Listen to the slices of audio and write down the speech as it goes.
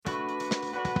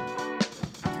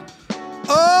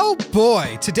Oh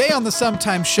boy, today on the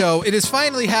Sometime Show, it has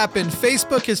finally happened.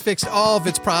 Facebook has fixed all of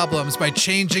its problems by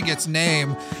changing its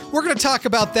name. We're going to talk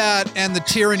about that and the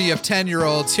tyranny of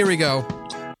 10-year-olds. Here we go.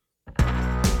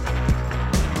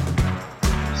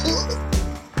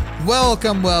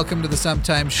 Welcome to the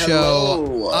Sometime Show.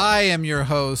 Hello. I am your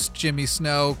host, Jimmy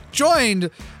Snow,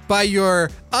 joined by your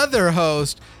other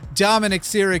host, Dominic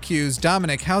Syracuse.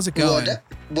 Dominic, how's it going?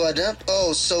 What up?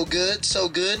 Oh, so good.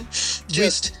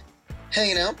 Just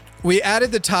hanging out. We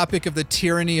added the topic of the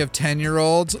tyranny of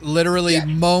 10-year-olds literally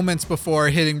moments before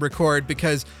hitting record,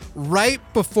 because right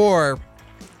before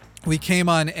we came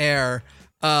on air,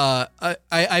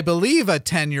 I believe a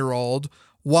 10-year-old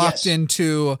walked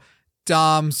into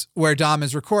where Dom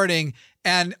is recording.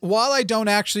 And while I don't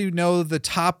actually know the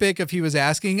topic if he was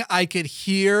asking, I could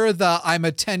hear the "I'm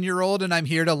a 10-year-old and I'm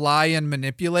here to lie and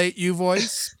manipulate you"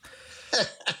 voice.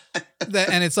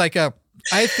 And it's like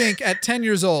I think at 10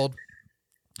 years old,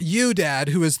 you, Dad,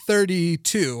 who is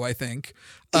 32, I think,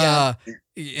 and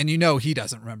you know he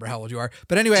doesn't remember how old you are.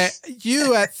 But anyway,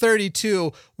 you at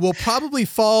 32 will probably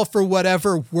fall for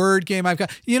whatever word game I've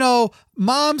got. You know,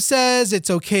 Mom says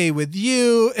it's okay with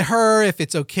her if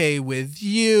it's okay with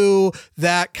you,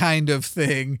 that kind of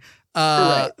thing.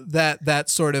 That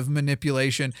sort of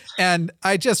manipulation. And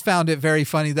I just found it very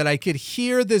funny that I could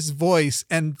hear this voice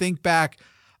and think back,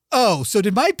 oh, so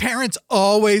did my parents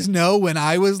always know when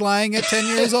I was lying at 10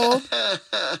 years old?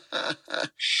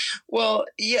 Well,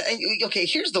 yeah. Okay,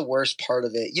 here's the worst part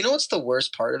of it. You know what's the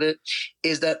worst part of it?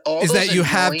 Is that you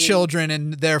have children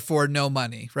and therefore no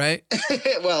money, right?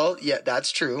 Well, yeah,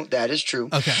 that's true. That is true.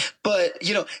 Okay. But,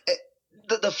 you know,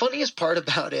 the funniest part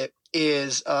about it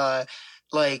is,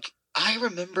 like, I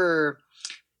remember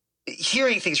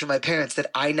hearing things from my parents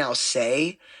that I now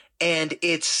say, and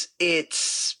it's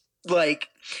like,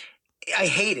 I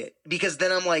hate it, because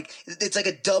then I'm like, it's like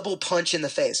a double punch in the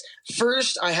face.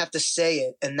 First, I have to say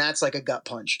it, and that's like a gut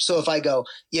punch. So if I go,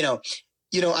 you know,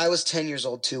 I was 10 years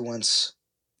old too once,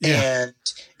 and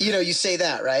you say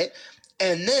that, right?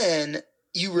 And then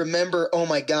you remember, oh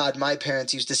my God, my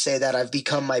parents used to say that. I've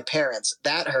become my parents.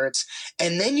 That hurts.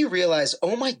 And then you realize,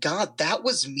 oh my God, that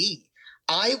was me.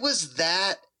 I was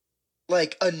that,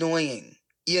 like, annoying,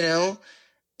 you know?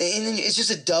 And then it's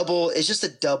just a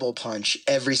double punch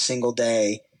every single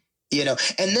day, you know?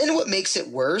 And then what makes it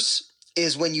worse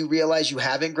is when you realize you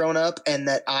haven't grown up and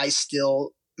that I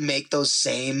still make those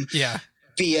same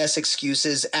BS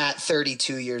excuses at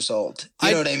 32 years old.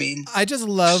 You know what I mean? I just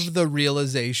love the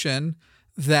realization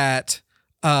that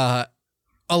a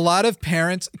lot of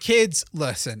kids,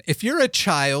 listen, if you're a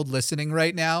child listening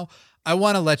right now, I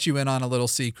want to let you in on a little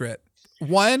secret.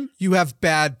 One, you have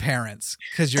bad parents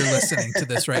because you're listening to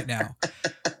this right now.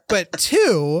 But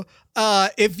two,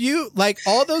 if you, like,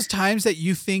 all those times that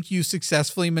you think you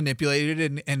successfully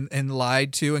manipulated and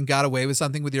lied to and got away with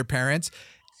something with your parents,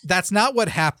 that's not what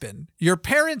happened. Your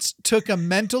parents took a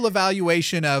mental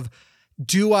evaluation of,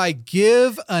 do I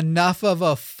give enough of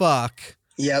a fuck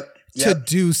to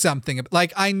do something?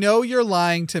 Like, I know you're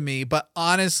lying to me, but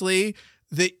honestly,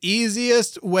 the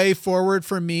easiest way forward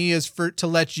for me is to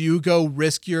let you go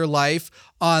risk your life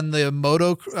on the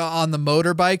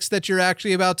motorbikes that you're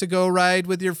actually about to go ride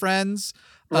with your friends.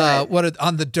 Right.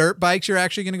 On the dirt bikes you're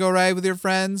actually going to go ride with your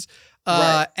friends.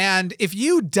 Right. And if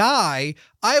you die,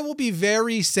 I will be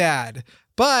very sad.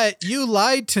 But you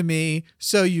lied to me,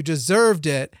 so you deserved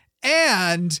it,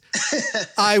 and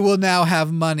I will now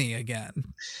have money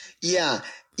again. Yeah.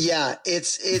 Yeah,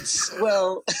 it's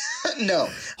well, no,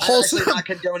 I'm actually not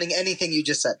condoning anything you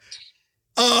just said.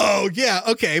 Oh yeah,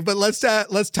 okay, but let's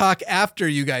talk after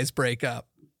you guys break up.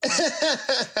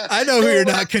 I know who you're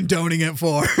not condoning it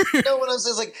for. No, what I'm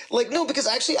saying is like no, because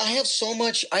actually I have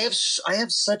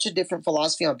such a different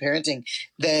philosophy on parenting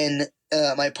than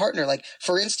my partner. Like,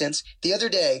 for instance, the other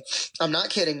day, I'm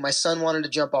not kidding, my son wanted to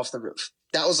jump off the roof.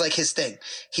 That was like his thing.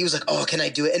 He was like, oh, can I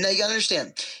do it? And now you gotta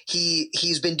understand,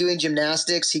 he's been doing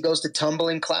gymnastics. He goes to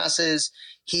tumbling classes.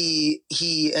 He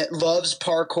loves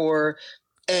parkour,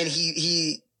 and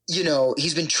he's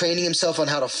been training himself on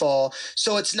how to fall.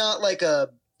 So it's not like a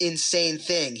insane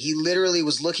thing. He literally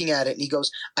was looking at it and he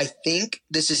goes, I think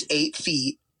this is 8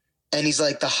 feet. And he's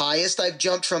like, the highest I've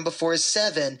jumped from before is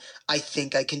 7. I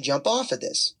think I can jump off of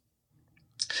this.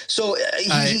 So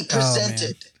he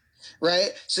presented.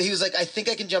 Right? So he was like, I think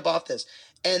I can jump off this.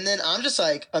 And then I'm just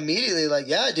like, immediately like,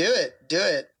 yeah, do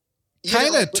it.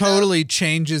 Kind of totally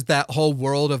changes that whole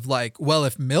world of like, well,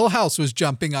 if Milhouse was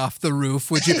jumping off the roof,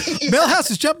 would you?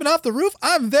 Milhouse is jumping off the roof?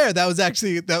 I'm there. That was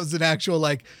an actual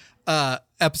like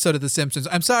episode of The Simpsons.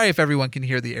 I'm sorry if everyone can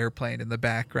hear the airplane in the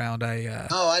background. I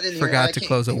didn't forgot to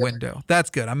close a window. That's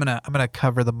good. I'm gonna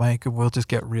cover the mic and we'll just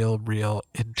get real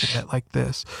intimate like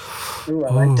this. Ooh,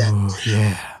 I like that.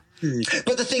 Yeah.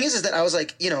 But the thing is that I was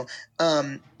like,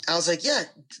 I was like, yeah,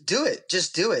 do it.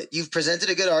 Just do it. You've presented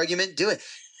a good argument. Do it.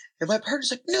 And my partner's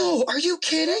like, no, are you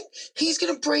kidding? He's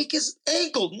going to break his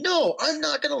ankle. No, I'm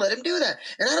not going to let him do that.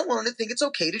 And I don't want him to think it's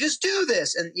okay to just do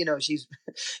this. And, she's,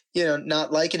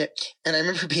 not liking it. And I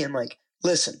remember being like,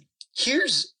 listen,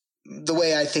 here's the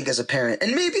way I think as a parent.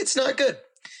 And maybe it's not good,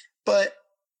 but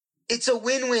it's a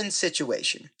win-win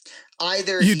situation.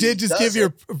 Either you did just give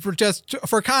just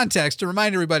for context to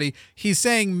remind everybody, he's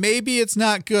saying maybe it's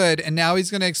not good, and now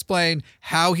he's going to explain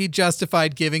how he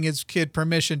justified giving his kid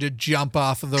permission to jump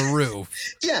off of the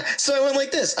roof. Yeah, so I went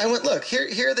like this. I went, look, here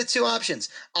are the two options.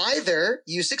 Either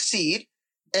you succeed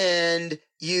and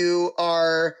you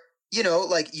are, you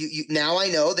now I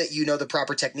know that you know the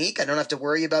proper technique. I don't have to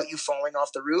worry about you falling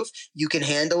off the roof. You can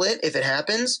handle it if it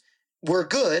happens. We're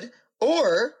good.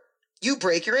 Or you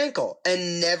break your ankle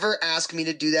and never ask me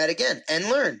to do that again and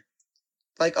learn.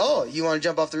 Like, oh, you want to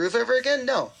jump off the roof ever again?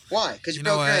 No. Why? Because you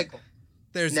broke your ankle.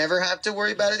 Never have to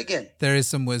worry about it again. There is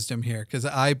some wisdom here because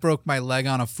I broke my leg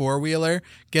on a 4-wheeler.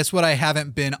 Guess what I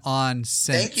haven't been on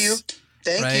since? Thank you.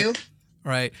 Thank you.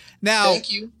 Right. Now,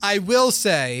 thank you. I will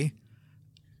say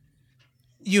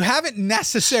you haven't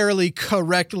necessarily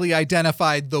correctly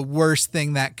identified the worst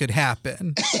thing that could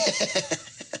happen.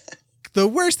 The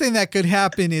worst thing that could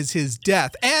happen is his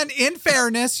death. And in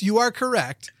fairness, you are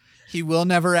correct. He will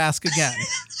never ask again.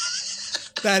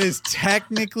 That is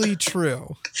technically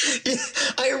true. Yeah,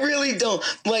 I really don't.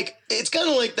 Like, it's kind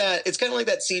of like that. It's kind of like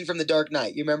that scene from The Dark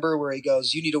Knight. You remember where he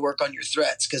goes, you need to work on your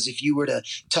threats because if you were to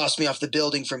toss me off the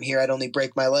building from here, I'd only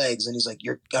break my legs. And he's like,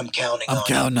 I'm counting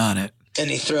on it. And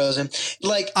he throws him.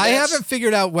 Like, I haven't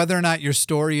figured out whether or not your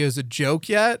story is a joke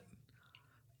yet.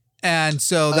 And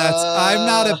so I'm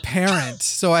not a parent,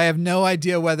 so I have no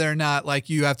idea whether or not like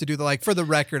you have to do for the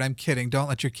record, I'm kidding. Don't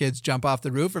let your kids jump off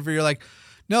the roof. If you're like,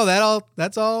 no,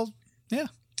 that's all. Yeah.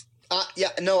 Yeah.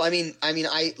 No, I mean,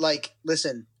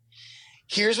 listen,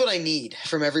 here's what I need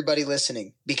from everybody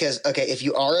listening, because, okay, if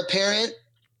you are a parent,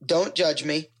 don't judge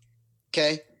me.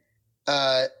 Okay.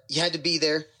 You had to be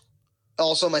there.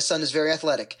 Also, my son is very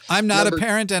athletic. I'm not a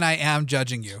parent and I am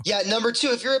judging you. Yeah. Number 2,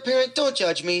 if you're a parent, don't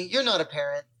judge me. You're not a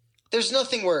parent. There's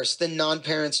nothing worse than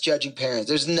non-parents judging parents.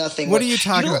 There's nothing What worse. Are you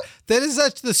talking about? That is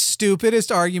such the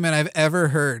stupidest argument I've ever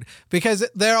heard, because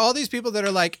there are all these people that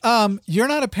are like, you're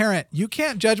not a parent. You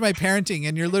can't judge my parenting.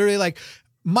 And you're literally like,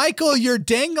 Michael, you're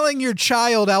dangling your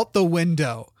child out the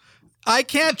window. I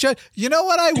can't judge. You know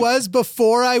what I was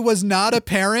before I was not a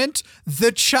parent?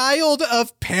 The child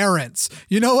of parents.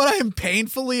 You know what I am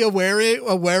painfully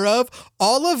aware of?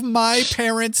 All of my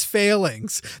parents'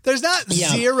 failings. There's not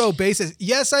zero basis.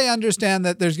 Yes, I understand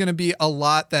that there's going to be a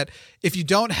lot that if you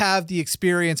don't have the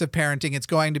experience of parenting, it's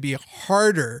going to be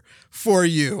harder for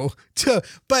you to,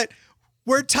 but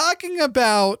we're talking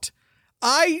about,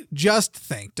 I just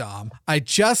think, Dom,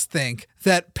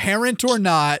 that parent or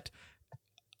not,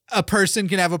 a person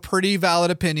can have a pretty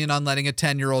valid opinion on letting a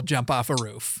 10-year-old jump off a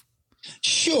roof.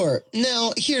 Sure.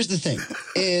 Now, here's the thing,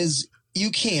 is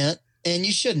you can't and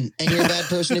you shouldn't, and you're a bad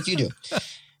person if you do.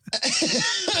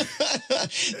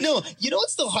 No, you know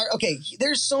what's the hard? Okay,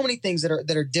 there's so many things that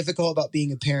are difficult about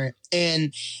being a parent,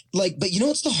 and but you know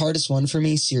what's the hardest one for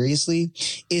me, seriously,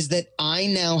 is that I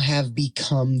now have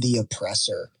become the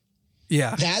oppressor.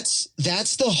 Yeah. That's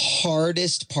the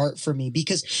hardest part for me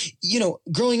because,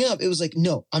 growing up, it was like,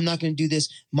 no, I'm not going to do this.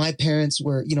 My parents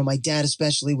were, my dad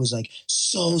especially was like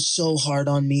so hard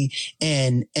on me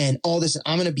and all this.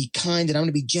 I'm going to be kind and I'm going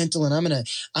to be gentle and I'm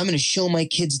going to show my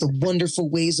kids the wonderful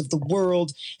ways of the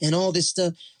world and all this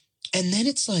stuff. And then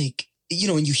it's like,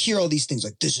 and you hear all these things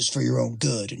like, this is for your own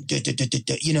good and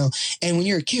and when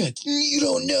you're a kid, you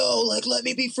don't know, like, let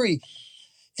me be free.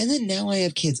 And then now I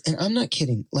have kids, and I'm not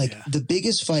kidding. The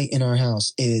biggest fight in our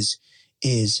house is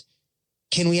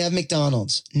can we have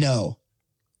McDonald's? No.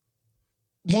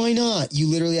 Why not? You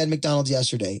literally had McDonald's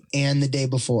yesterday and the day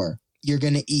before. You're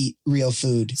going to eat real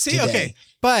food today. Okay,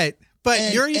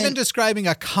 but you're even describing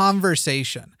a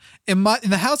conversation. In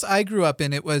the house I grew up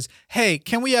in, it was, hey,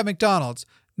 can we have McDonald's?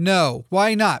 No.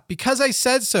 Why not? Because I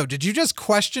said so. Did you just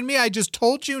question me? I just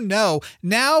told you no.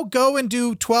 Now go and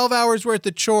do 12 hours worth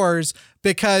of chores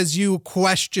because you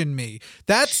question me.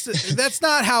 That's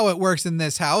not how it works in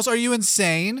this house. Are you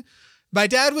insane? My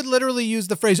dad would literally use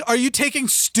the phrase, are you taking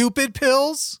stupid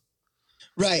pills?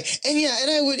 Right.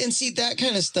 And I would, and see that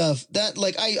kind of stuff that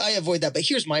I avoid that. But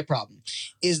here's my problem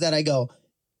is that I go,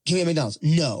 can we have McDonald's?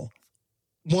 No.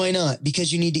 Why not?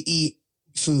 Because you need to eat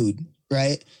food,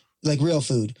 right? Like real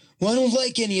food. Well, I don't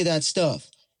like any of that stuff.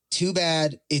 Too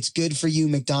bad. It's good for you.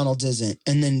 McDonald's isn't.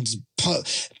 And then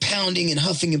pounding and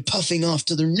huffing and puffing off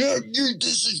to the, no,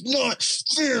 this is not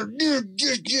fair.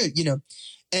 You know,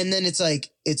 and then it's like,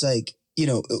 you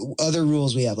know, other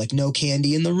rules we have, like no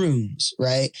candy in the rooms,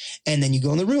 right? And then you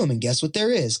go in the room and guess what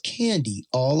there is? Candy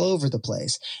all over the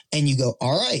place. And you go,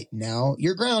 all right, now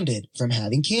you're grounded from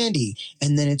having candy.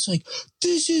 And then it's like,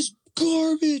 this is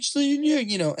garbage,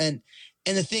 you know, and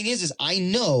the thing is I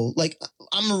know, like,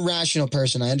 I'm a rational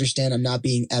person. I understand I'm not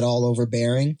being at all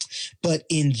overbearing, but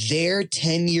in their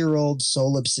 10-year-old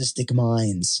solipsistic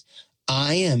minds,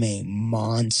 I am a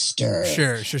monster.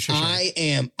 Sure. I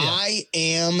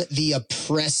am the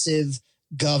oppressive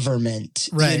government,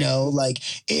 right. You know, like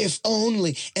if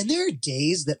only. And there are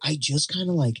days that I just kind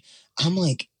of like, I'm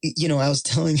like, you know, I was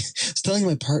telling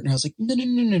my partner, I was like,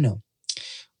 no.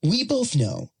 We both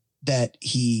know that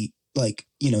he, like,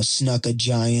 you know, snuck a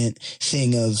giant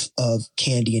thing of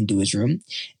candy into his room.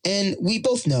 And we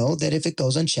both know that if it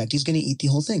goes unchecked, he's going to eat the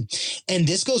whole thing. And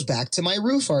this goes back to my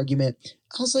roof argument.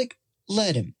 I was like,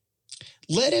 let him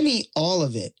eat all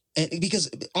of it. And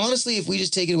because honestly, if we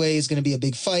just take it away, it's going to be a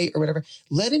big fight or whatever.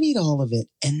 Let him eat all of it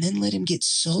and then let him get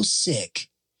so sick,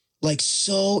 like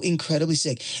so incredibly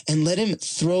sick, and let him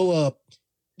throw up,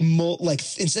 like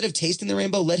instead of tasting the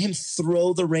rainbow, let him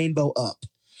throw the rainbow up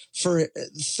for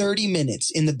 30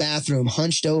 minutes in the bathroom,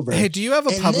 hunched over. Hey, do you have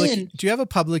a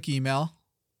public email?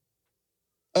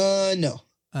 No.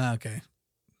 Okay.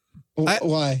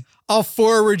 Why? I'll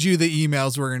forward you the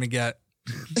emails we're going to get.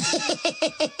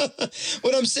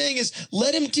 What I'm saying is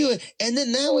let him do it. And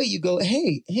then that way you go,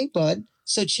 hey, bud,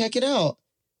 so check it out.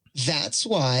 That's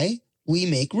why we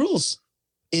make rules,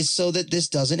 is so that this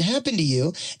doesn't happen to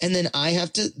you. And then I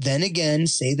have to then again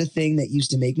say the thing that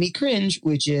used to make me cringe,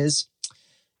 which is,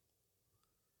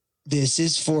 this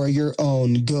is for your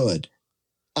own good.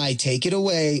 I take it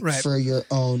away for your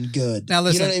own good. Now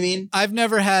listen, you know what I mean? I've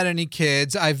never had any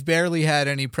kids. I've barely had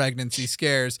any pregnancy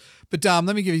scares. But Dom,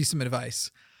 let me give you some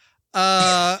advice.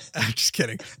 I'm just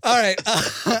kidding. All right.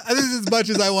 This is as much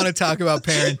as I want to talk about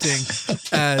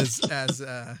parenting as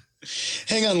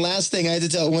Hang on. Last thing I had to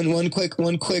tell one quick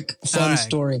fun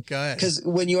story. Go ahead. Because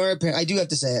when you are a parent, I do have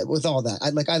to say it with all that.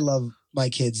 I love my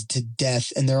kids to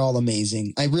death and they're all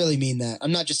amazing. I really mean that.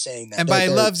 I'm not just saying that. And by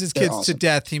loves his kids awesome. to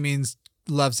death, he means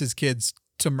loves his kids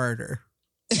to murder.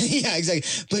 Yeah,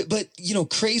 exactly. But you know,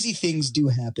 crazy things do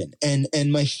happen. And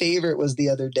my favorite was the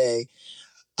other day,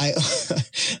 I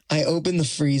opened the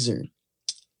freezer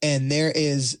and there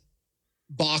is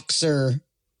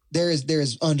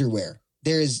underwear.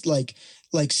 There is like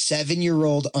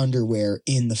 7-year-old underwear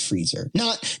in the freezer.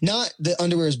 Not the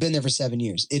underwear has been there for 7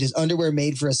 years. It is underwear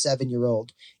made for a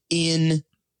 7-year-old in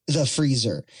the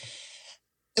freezer.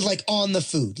 Like on the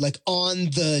food, like on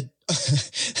the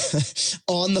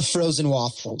on the frozen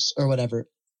waffles or whatever.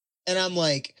 And I'm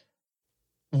like,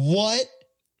 what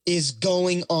is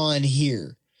going on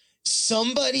here?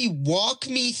 Somebody walk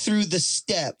me through the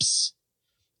steps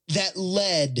that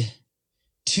led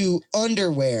to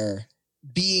underwear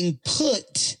being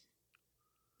put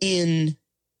in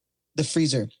the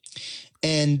freezer.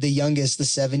 And the youngest, the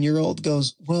 7-year-old,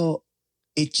 goes, well,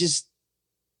 it's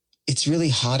really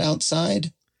hot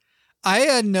outside. I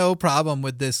had no problem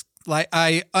with this. Like,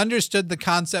 I understood the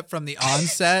concept from the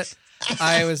onset.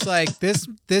 I was like,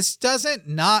 this doesn't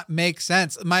not make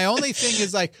sense. My only thing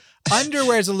is, like,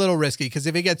 underwear is a little risky because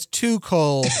if it gets too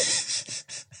cold,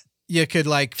 you could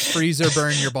like freezer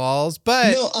burn your balls.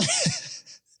 But no,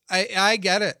 I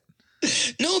get it.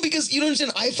 No, because you don't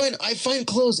understand. I find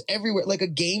clothes everywhere. Like a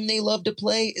game they love to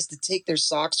play is to take their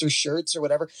socks or shirts or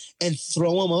whatever and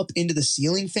throw them up into the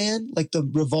ceiling fan, like the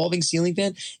revolving ceiling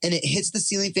fan, and it hits the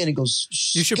ceiling fan and goes.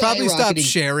 You should probably stop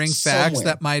sharing facts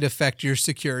that might affect your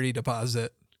security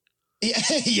deposit.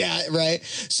 Yeah, right.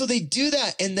 So they do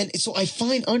that, and then so I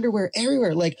find underwear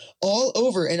everywhere, like all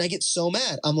over, and I get so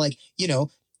mad. I'm like, you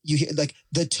know. You hear like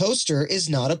the toaster is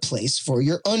not a place for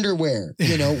your underwear.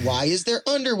 You know, why is there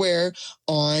underwear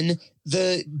on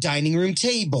the dining room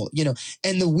table? You know,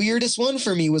 and the weirdest one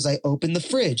for me was I opened the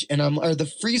fridge or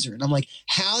the freezer and I'm like,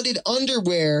 how did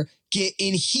underwear get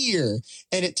in here?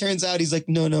 And it turns out he's like,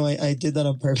 no, I did that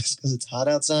on purpose because it's hot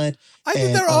outside. I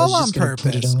think they're all on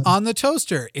purpose. On the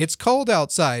toaster, it's cold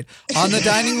outside. On the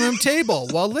dining room table.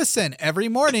 Well, listen, every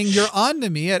morning you're on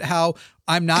to me at how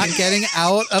I'm not getting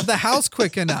out of the house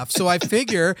quick enough. So I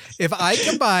figure if I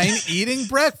combine eating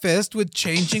breakfast with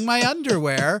changing my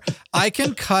underwear, I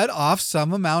can cut off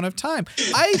some amount of time.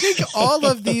 I think all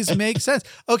of these make sense.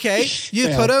 Okay,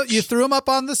 you threw them up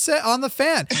on the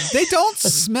fan. They don't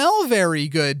smell very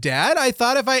good, Dad. I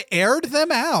thought if I aired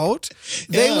them out,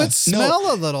 they would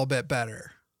smell a little bit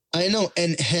better. I know,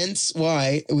 and hence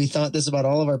why we thought this about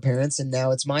all of our parents, and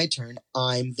now it's my turn.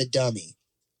 I'm the dummy.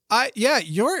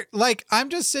 You're like, I'm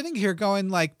just sitting here going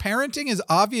like, parenting is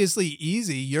obviously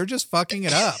easy. You're just fucking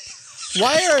it up.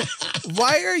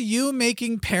 Why are you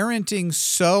making parenting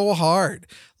so hard?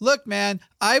 Look, man,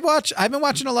 I've been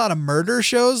watching a lot of murder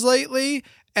shows lately,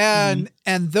 and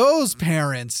those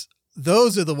parents,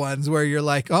 those are the ones where you're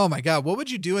like, oh my God, what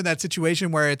would you do in that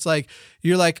situation where it's like,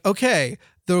 you're like, okay,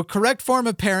 the correct form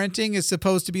of parenting is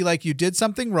supposed to be like you did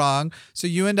something wrong. So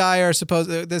you and I are supposed,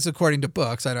 this according to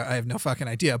books, I have no fucking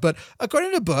idea, but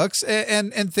according to books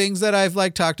and things that I've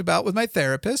like talked about with my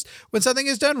therapist, when something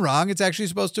is done wrong, it's actually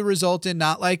supposed to result in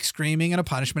not like screaming and a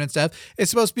punishment and stuff.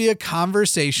 It's supposed to be a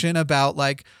conversation about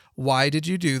like, why did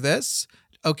you do this?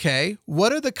 Okay,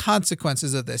 what are the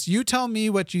consequences of this? You tell me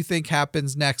what you think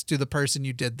happens next to the person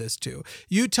you did this to.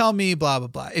 You tell me blah, blah,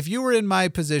 blah. If you were in my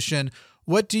position,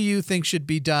 what do you think should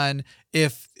be done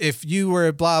if you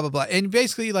were blah, blah, blah? And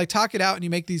basically like talk it out and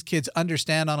you make these kids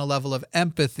understand on a level of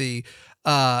empathy,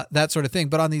 that sort of thing.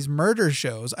 But on these murder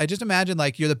shows, I just imagine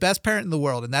like you're the best parent in the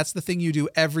world. And that's the thing you do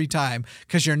every time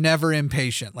because you're never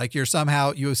impatient. Like you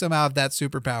somehow have that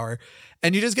superpower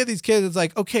and you just get these kids. It's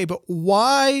like, okay, but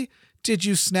why did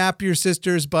you snap your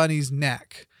sister's bunny's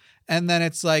neck? And then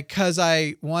it's like, cause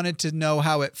I wanted to know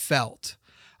how it felt.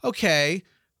 Okay.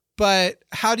 But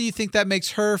how do you think that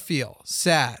makes her feel?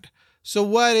 Sad. So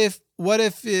what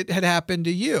if it had happened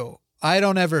to you? I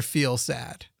don't ever feel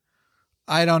sad.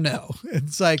 I don't know.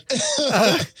 It's like,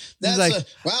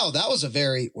 wow, that was a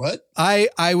very, what?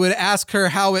 I would ask her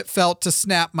how it felt to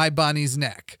snap my bunny's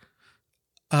neck.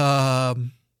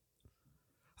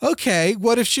 Okay,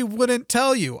 what if she wouldn't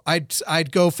tell you?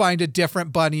 I'd go find a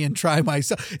different bunny and try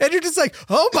myself. And you're just like,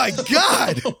 oh my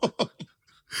God.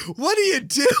 What do you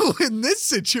do in this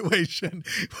situation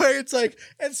where it's like,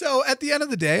 and so at the end of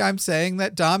the day, I'm saying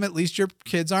that Dom, at least your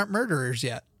kids aren't murderers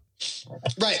yet.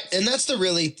 Right. And that's a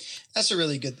really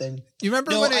good thing. You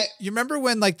remember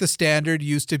when like the standard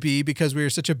used to be, because we were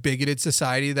such a bigoted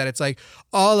society, that it's like,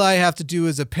 all I have to do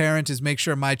as a parent is make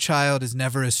sure my child is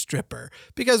never a stripper,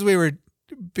 because we were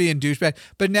being douchebag.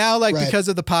 But now, like, right, because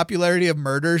of the popularity of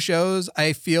murder shows,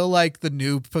 I feel like the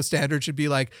new standard should be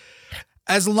like,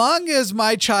 as long as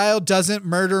my child doesn't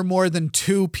murder more than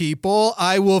 2 people,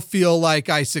 I will feel like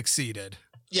I succeeded.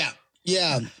 Yeah.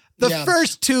 Yeah. The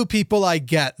first 2 people I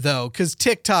get, though, because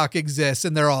TikTok exists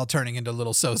and they're all turning into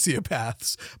little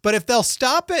sociopaths. But if they'll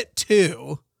stop at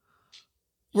 2,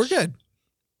 we're good.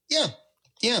 Yeah.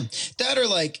 Yeah. That or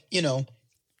like, you know,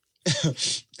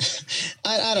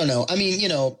 I don't know. I mean, you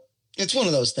know, it's one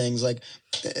of those things like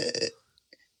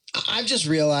I've just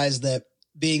realized that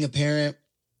being a parent,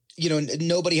 you know,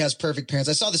 nobody has perfect parents.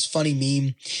 I saw this funny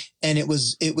meme and it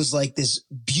was like this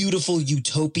beautiful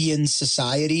utopian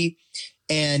society.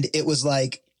 And it was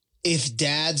like, if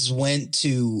dads went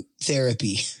to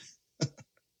therapy.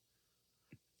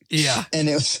 Yeah. And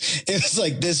it was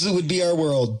like, this would be our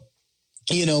world,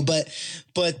 you know, but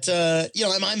you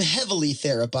know, I'm heavily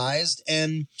therapized,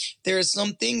 and there are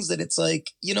some things that it's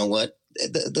like, you know what,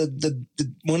 the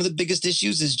one of the biggest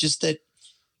issues is just that,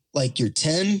 like, you're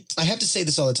 10. I have to say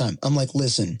this all the time. I'm like,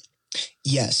 listen,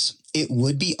 yes, it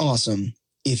would be awesome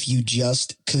if you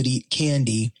just could eat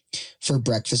candy for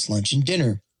breakfast, lunch, and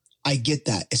dinner. I get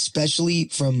that, especially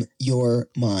from your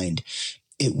mind.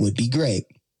 It would be great.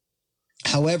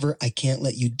 However, I can't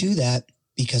let you do that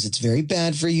because it's very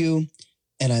bad for you,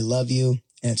 and I love you,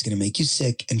 and it's going to make you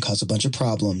sick and cause a bunch of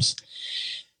problems.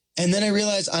 And then I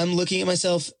realize I'm looking at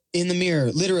myself in the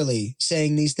mirror, literally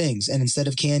saying these things. And instead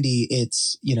of candy,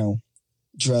 it's, you know,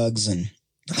 drugs and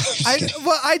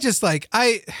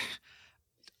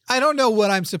I don't know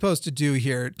what I'm supposed to do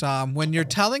here, Tom, when you're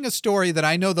telling a story that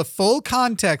I know the full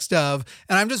context of,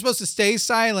 and I'm just supposed to stay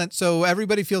silent so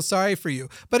everybody feels sorry for you.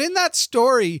 But in that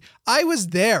story, I was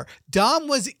there. Dom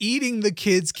was eating the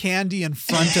kid's candy in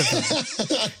front of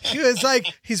him. He was like,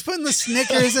 he's putting the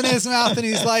Snickers in his mouth and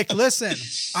he's like, listen,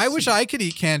 I wish I could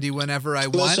eat candy whenever I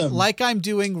want, like I'm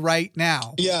doing right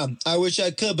now. Yeah, I wish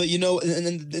I could. But, you know,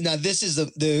 and now this is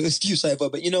the excuse I have,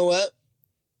 but you know what?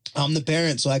 I'm the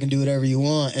parent, so I can do whatever you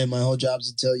want, and my whole job is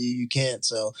to tell you you can't.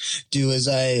 So do as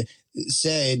I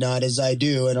say not as I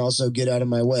do and also get out of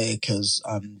my way because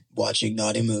I'm watching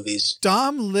naughty movies.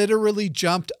 Dom literally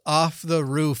jumped off the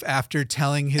roof after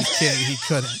telling his kid he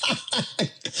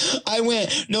couldn't. I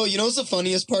went, no, you know what's the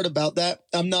funniest part about that?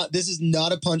 This is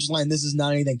not a punchline. This is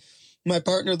not anything. My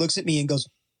partner looks at me and goes,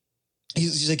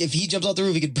 she's like, if he jumps off the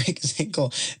roof, he could break his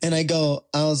ankle. And I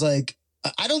was like,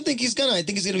 I don't think he's gonna. I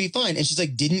think he's gonna be fine. And she's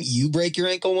like, didn't you break your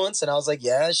ankle once? And I was like,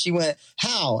 yeah. She went,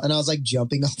 how? And I was like,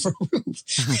 jumping off a roof.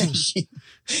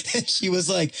 and she was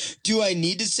like, do I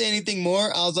need to say anything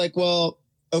more? I was like, well,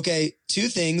 okay, two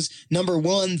things. Number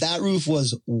one, that roof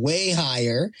was way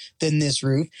higher than this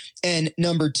roof. And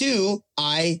number two,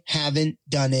 I haven't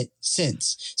done it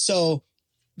since. So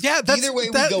yeah, that's, either way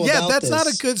we go about that's this, not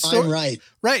a good story. I'm right.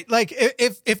 Right. Like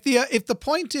if the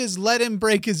point is let him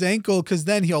break his ankle because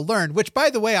then he'll learn, which by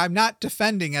the way, I'm not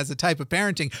defending as a type of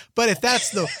parenting, but if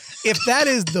that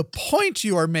is the point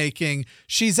you are making,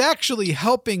 she's actually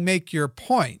helping make your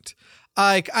point.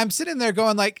 Like I'm sitting there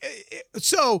going like,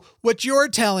 so what you're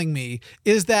telling me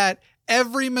is that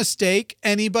every mistake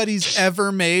anybody's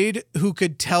ever made who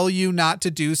could tell you not to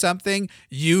do something,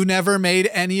 you never made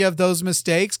any of those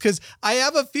mistakes? Because I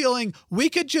have a feeling we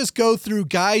could just go through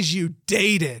guys you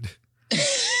dated.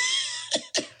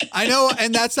 I know,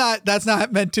 and that's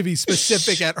not meant to be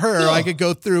specific at her. No, I could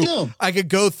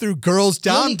go through girls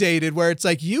Dom dated where it's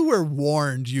like, you were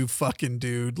warned, you fucking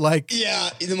dude. Like, yeah,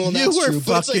 well, you were true,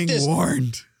 fucking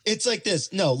warned. It's like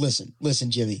this. No, listen,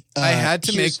 Jimmy. I had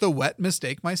to make the wet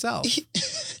mistake myself.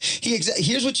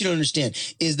 Here's what you don't understand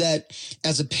is that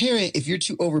as a parent, if you're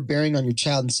too overbearing on your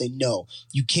child and say, no,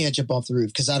 you can't jump off the roof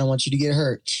because I don't want you to get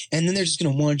hurt. And then they're just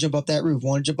going to want to jump off that roof.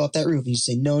 And you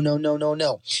say, no.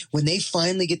 When they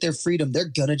finally get their freedom, they're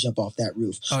going to jump off that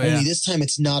roof. Only this time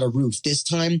it's not a roof. This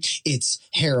time it's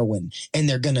heroin. And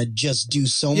they're going to just do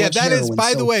so much heroin. Yeah, that is,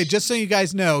 by the way, just so you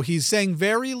guys know, he's saying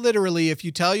very literally, if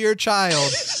you tell your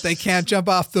child they can't jump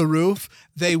off the roof,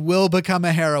 they will become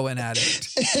a heroin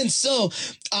addict. And so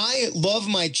I love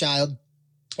my child.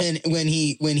 And when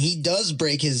he does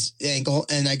break his ankle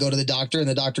and I go to the doctor and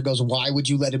the doctor goes, why would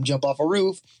you let him jump off a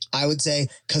roof? I would say,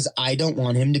 because I don't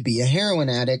want him to be a heroin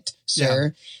addict,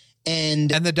 sir. Yeah. And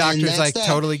the doctor's like,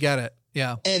 totally get it.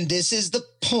 Yeah. And this is the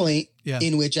point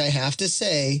in which I have to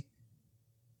say,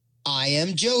 I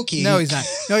am joking. No, he's not.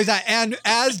 And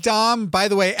as Dom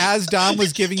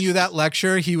was giving you that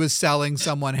lecture, he was selling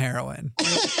someone heroin. And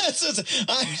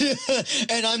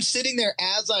I'm sitting there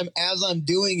as I'm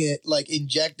doing it, like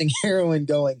injecting heroin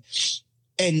going,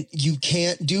 and you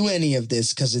can't do any of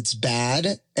this because it's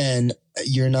bad and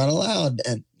you're not allowed.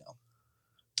 And no,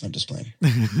 I'm just playing.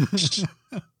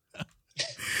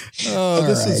 Oh,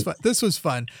 was fun. This was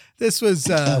fun. This was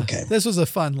okay. This was a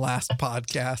fun last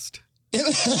podcast.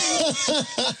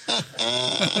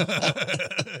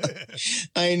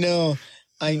 I know.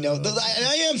 I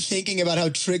am thinking about how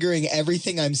triggering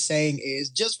everything I'm saying is,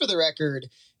 just for the record,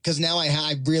 because now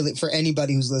I really, for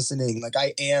anybody who's listening, like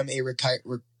I am a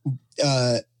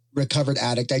recovered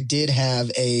addict. I did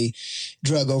have a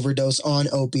drug overdose on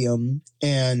opium,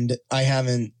 and I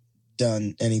haven't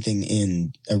done anything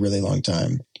in a really long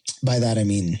time. By that, I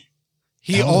mean,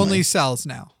 he only sells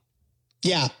now.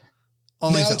 Yeah.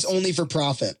 It's only for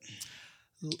profit.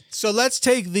 So let's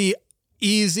take the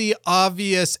easy,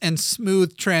 obvious, and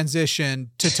smooth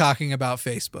transition to talking about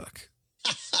Facebook.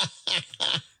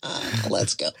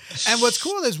 Let's go. And what's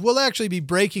cool is we'll actually be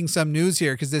breaking some news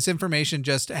here because this information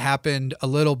just happened a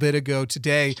little bit ago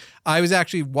today. I was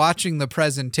actually watching the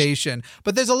presentation,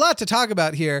 but there's a lot to talk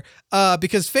about here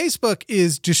because Facebook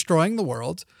is destroying the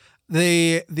world.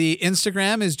 The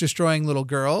Instagram is destroying little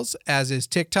girls, as is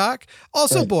TikTok.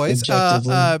 Also, boys,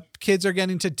 kids are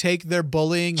getting to take their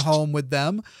bullying home with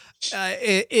them.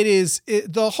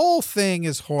 The whole thing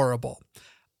is horrible,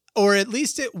 or at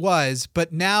least it was.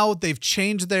 But now they've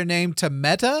changed their name to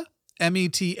Meta,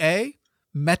 META,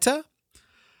 Meta,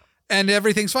 and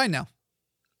everything's fine now.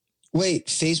 Wait,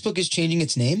 Facebook is changing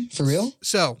its name for real?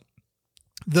 So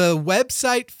the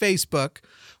website Facebook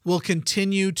will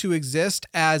continue to exist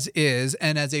as is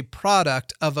and as a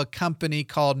product of a company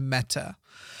called Meta.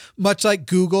 Much like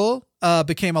Google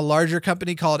became a larger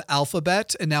company called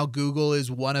Alphabet, and now Google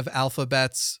is one of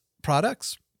Alphabet's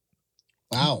products.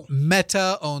 Wow.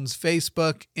 Meta owns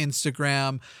Facebook,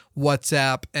 Instagram,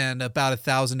 WhatsApp, and about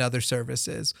 1,000 other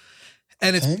services.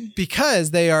 And it's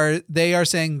because they are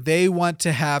saying they want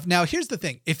to have. Now, here's the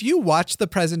thing. If you watch the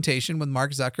presentation with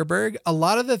Mark Zuckerberg, a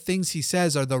lot of the things he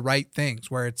says are the right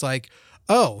things, where it's like,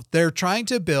 oh, they're trying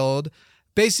to build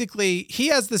basically he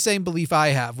has the same belief I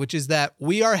have, which is that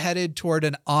we are headed toward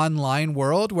an online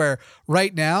world where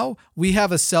right now we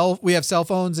have cell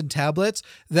phones and tablets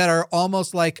that are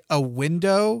almost like a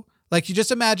window. Like you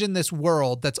just imagine this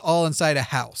world that's all inside a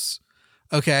house.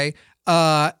 Okay.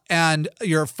 And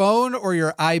your phone or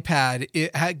your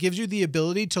iPad, gives you the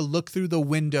ability to look through the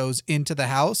windows into the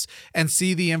house and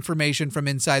see the information from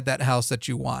inside that house that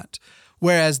you want.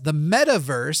 Whereas the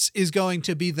metaverse is going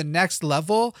to be the next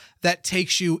level that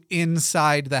takes you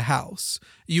inside the house.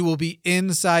 You will be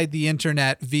inside the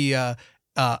internet via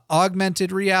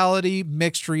augmented reality,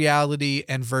 mixed reality,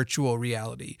 and virtual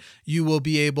reality. You will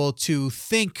be able to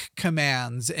think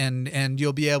commands and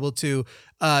you'll be able to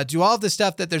do all of the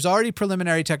stuff that there's already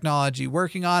preliminary technology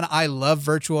working on. I love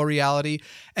virtual reality.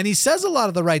 And he says a lot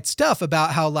of the right stuff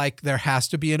about how like there has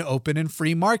to be an open and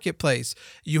free marketplace.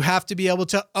 You have to be able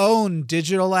to own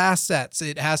digital assets.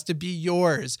 It has to be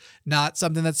yours, not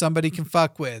something that somebody can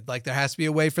fuck with. Like there has to be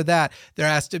a way for that. There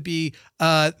has to be,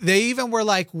 they even were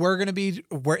like, we're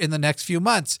in the next few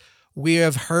months, we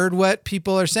have heard what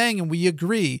people are saying and we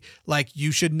agree. Like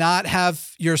you should not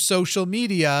have your social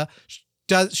media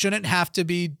shouldn't have to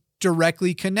be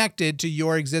directly connected to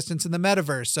your existence in the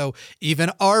metaverse. So even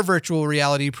our virtual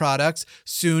reality products,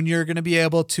 soon you're going to be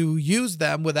able to use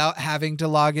them without having to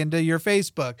log into your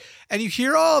Facebook. And you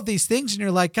hear all of these things and you're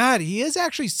like, God, he is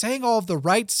actually saying all of the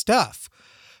right stuff.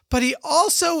 But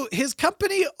his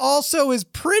company also is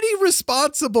pretty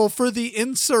responsible for the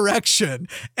insurrection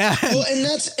and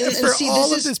for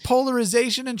all of this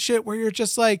polarization and shit where you're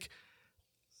just like,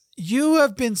 you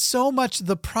have been so much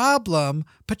the problem,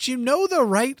 but you know the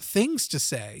right things to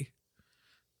say.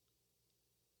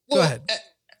 Go ahead.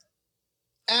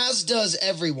 As does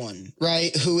everyone,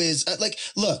 right? Who is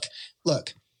look,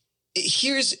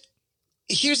 here's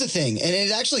the thing. And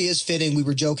it actually is fitting. We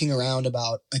were joking around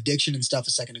about addiction and stuff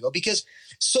a second ago because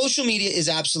social media is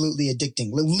absolutely addicting.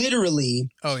 Literally.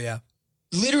 Oh yeah.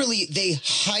 Literally they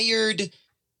hired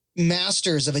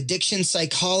masters of addiction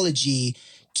psychology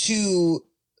to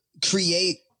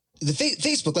create the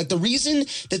Facebook. Like the reason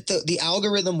that the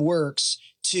algorithm works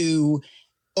to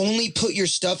only put your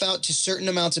stuff out to certain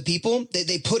amounts of people,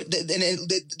 they put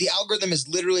the algorithm is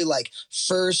literally like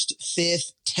first,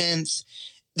 fifth, 10th,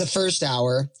 the first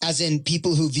hour, as in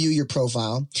people who view your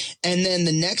profile. And then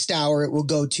the next hour, it will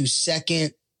go to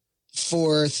second,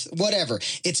 fourth, whatever.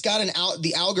 It's got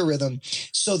the algorithm.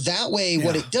 So that way,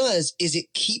 what it does is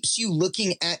it keeps you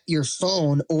looking at your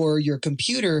phone or your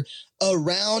computer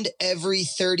around every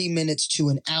 30 minutes to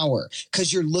an hour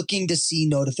because you're looking to see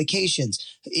notifications.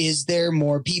 Is there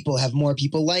more people? Have more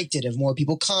people liked it? Have more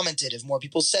people commented? Have more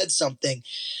people said something?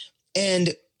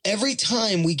 And every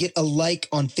time we get a like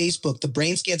on Facebook, the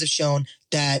brain scans have shown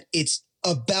that it's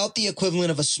about the equivalent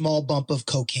of a small bump of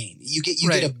cocaine. You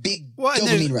get a big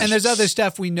dopamine rush. And there's other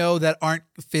stuff we know that aren't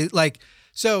like.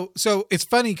 So it's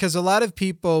funny because a lot of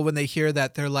people, when they hear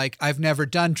that, they're like, I've never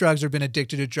done drugs or been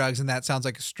addicted to drugs. And that sounds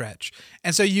like a stretch.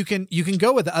 And so you can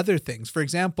go with other things. For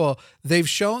example, they've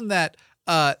shown that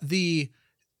the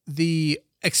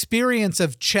experience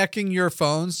of checking your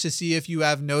phones to see if you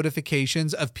have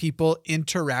notifications of people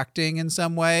interacting in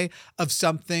some way, of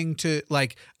something to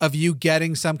like, of you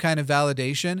getting some kind of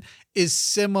validation is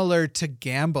similar to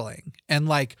gambling and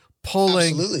like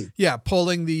pulling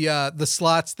the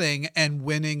slots thing and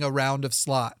winning a round of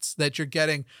slots that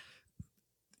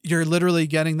you're literally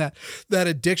getting that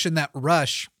addiction, that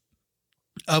rush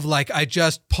of like, I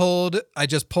just pulled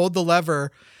the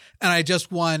lever and I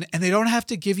just won, and they don't have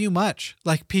to give you much.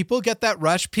 Like people get that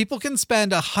rush. People can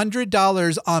spend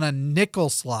 $100 on a nickel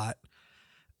slot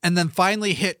and then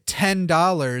finally hit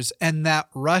 $10, and that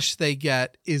rush they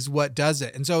get is what does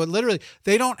it. And so it literally,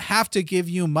 they don't have to give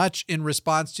you much in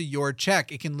response to your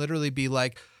check. It can literally be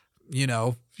like,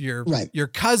 your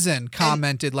cousin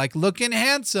commented like looking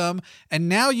handsome, and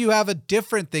now you have a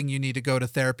different thing you need to go to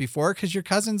therapy for because your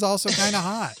cousin's also kind of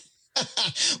hot.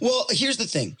 Well, here's the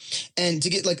thing. And to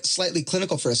get like slightly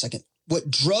clinical for a second,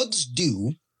 what drugs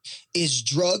do is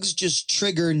drugs just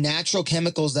trigger natural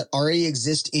chemicals that already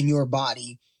exist in your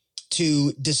body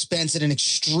to dispense at an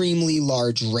extremely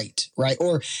large rate, right?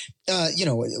 Or,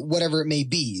 whatever it may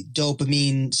be,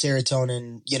 dopamine,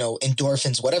 serotonin,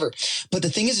 endorphins, whatever. But the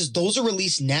thing is those are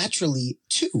released naturally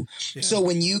too. Yeah. So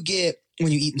when you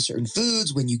eat in certain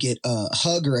foods, when you get a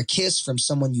hug or a kiss from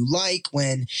someone you like,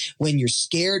 when you're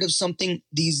scared of something,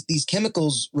 these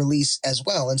chemicals release as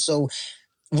well. And so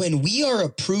when we are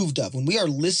approved of, when we are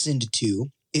listened to,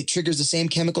 it triggers the same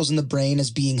chemicals in the brain as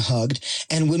being hugged.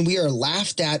 And when we are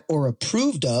laughed at or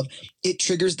approved of, it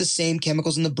triggers the same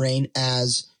chemicals in the brain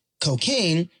as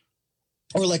cocaine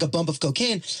or like a bump of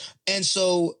cocaine. And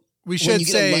so We when should you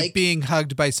get say a like, being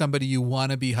hugged by somebody you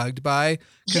want to be hugged by.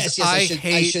 yes, I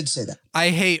should say that. I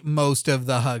hate most of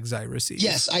the hugs I receive.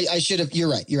 Yes, I should have. You're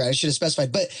right. I should have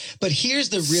specified. But here's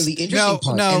the really interesting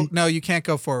part. No, you can't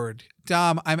go forward.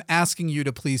 Dom, I'm asking you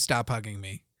to please stop hugging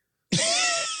me.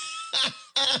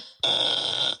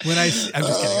 I'm just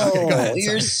kidding. Okay, go ahead.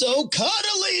 You're so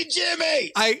cuddly,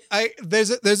 Jimmy.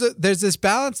 There's this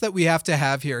balance that we have to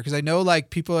have here, because I know like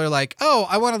people are like, oh,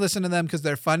 I want to listen to them because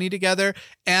they're funny together,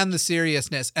 and the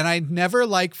seriousness. And I never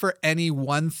like for any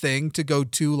one thing to go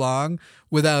too long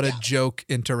without a joke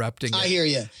interrupting it. I hear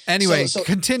you. Anyway, so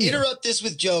continue. Interrupt this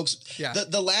with jokes. Yeah.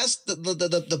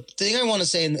 The thing I want to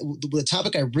say, and the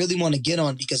topic I really want to get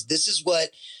on, because this is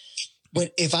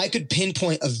if I could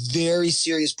pinpoint a very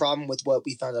serious problem with what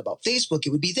we found out about Facebook,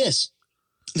 it would be this.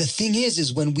 The thing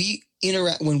is when we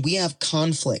have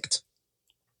conflict,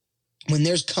 when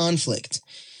there's conflict,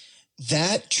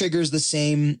 that triggers the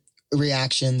same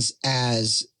reactions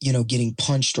as, getting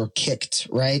punched or kicked,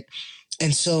 right?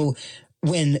 And so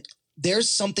when there's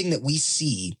something that we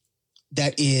see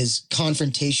that is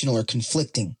confrontational or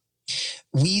conflicting,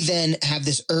 we then have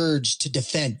this urge to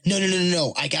defend.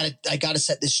 No. I gotta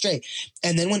set this straight.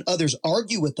 And then when others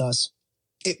argue with us,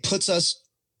 it puts us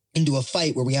into a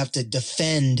fight where we have to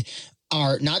defend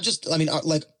our, not just,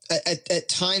 at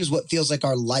times what feels like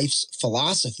our life's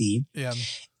philosophy. Yeah.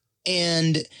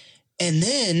 And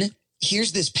then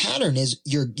here's this pattern is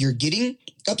you're getting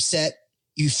upset,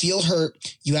 you feel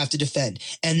hurt, you have to defend.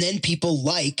 And then people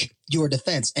like your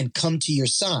defense and come to your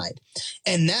side.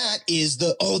 And that is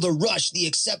the rush, the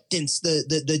acceptance,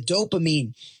 the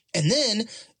dopamine. And then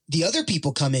the other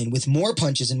people come in with more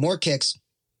punches and more kicks.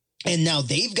 And now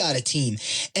they've got a team.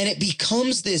 And it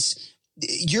becomes this,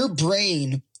 your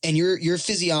brain and your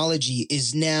physiology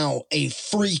is now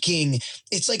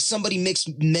it's like somebody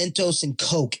mixed Mentos and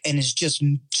Coke and is just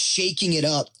shaking it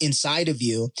up inside of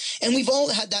you. And we've all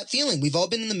had that feeling. We've all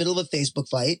been in the middle of a Facebook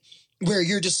fight where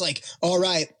you're just like, all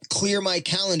right, clear my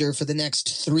calendar for the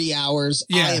next 3 hours.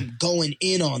 Yeah. I am going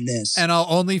in on this. And I'll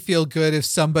only feel good if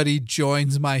somebody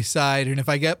joins my side. And if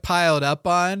I get piled up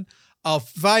on, I'll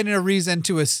find a reason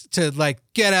to like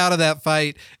get out of that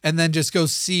fight and then just go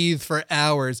seethe for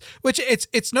hours, which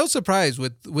it's no surprise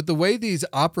with the way these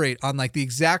operate on like the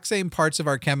exact same parts of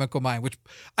our chemical mind, which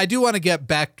I do want to get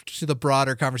back to the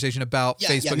broader conversation about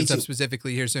Facebook and stuff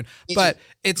specifically here soon. But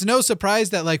it's no surprise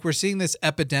that like we're seeing this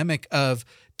epidemic of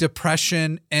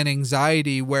depression and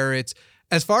anxiety where it's,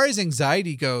 as far as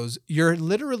anxiety goes, you're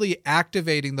literally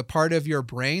activating the part of your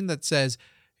brain that says,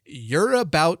 you're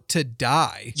about to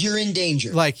die. You're in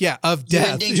danger. Like, of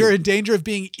death. You're in danger of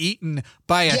being eaten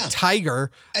by a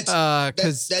tiger.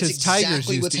 Because tigers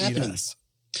used to eat us.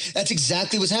 That's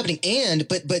exactly what's happening. And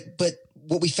but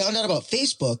what we found out about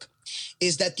Facebook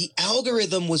is that the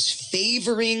algorithm was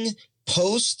favoring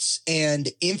posts and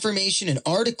information and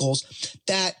articles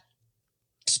that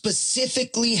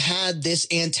specifically had this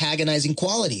antagonizing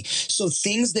quality. So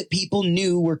things that people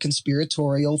knew were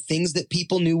conspiratorial, things that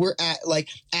people knew were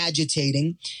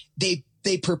agitating, they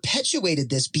perpetuated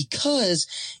this because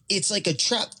it's like a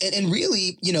trap. And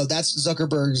really, that's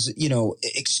Zuckerberg's,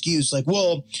 excuse. Like,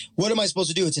 well, what am I supposed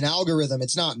to do? It's an algorithm.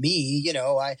 It's not me.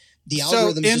 The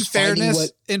algorithm. So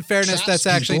in fairness, that's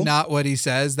actually not what he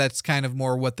says. That's kind of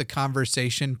more what the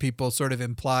conversation people sort of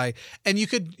imply. And you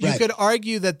could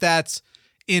argue that that's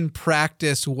in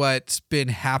practice what's been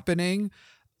happening.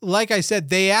 Like I said,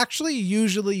 they actually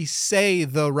usually say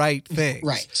the right things.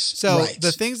 Right. So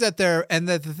the things that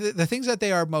the things that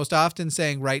they are most often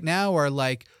saying right now are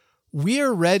like,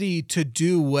 we're ready to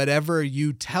do whatever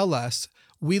you tell us.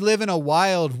 We live in a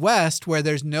wild west where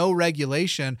there's no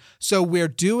regulation. So we're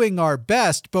doing our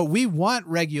best, but we want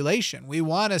regulation. We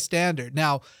want a standard.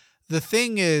 Now, the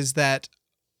thing is that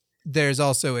there's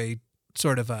also a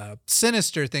sort of a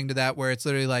sinister thing to that where it's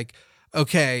literally like,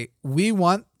 okay, we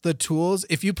want the tools.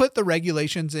 If you put the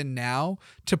regulations in now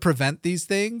to prevent these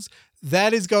things,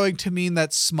 that is going to mean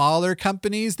that smaller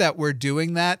companies that were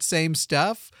doing that same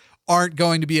stuff aren't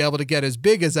going to be able to get as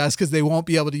big as us because they won't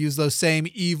be able to use those same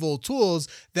evil tools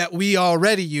that we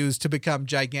already use to become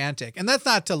gigantic. And that's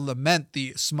not to lament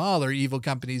the smaller evil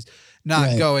companies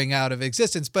not going out of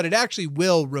existence, but it actually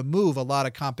will remove a lot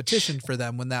of competition for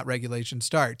them when that regulation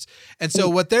starts. And so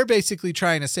what they're basically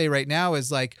trying to say right now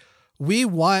is like, we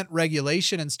want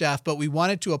regulation and stuff, but we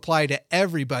want it to apply to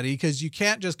everybody because you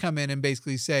can't just come in and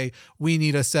basically say, we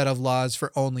need a set of laws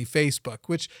for only Facebook,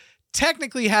 which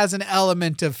technically has an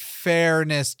element of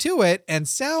fairness to it and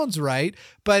sounds right.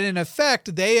 But in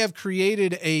effect, they have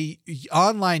created a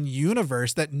online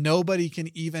universe that nobody can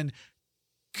even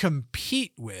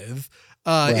compete with.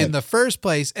 in the first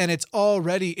place, and it's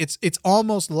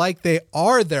almost like they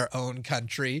are their own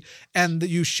country, and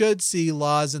you should see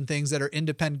laws and things that are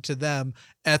independent to them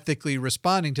ethically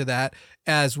responding to that,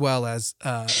 as well as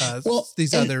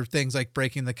these other things like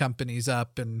breaking the companies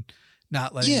up and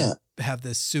not letting them have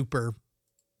this super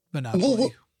monopoly.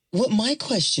 Well, what my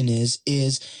question is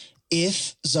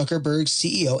if Zuckerberg's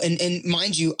CEO, and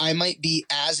mind you, I might be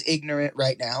as ignorant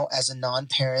right now as a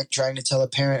non-parent trying to tell a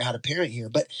parent how to parent here,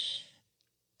 but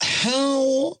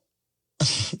how?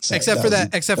 Sorry, except for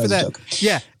that.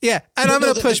 Yeah. And I'm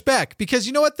going to push back because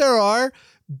you know what? There are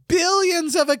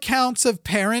billions of accounts of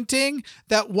parenting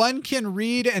that one can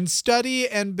read and study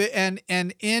and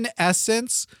in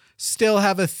essence still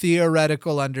have a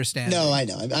theoretical understanding. No, I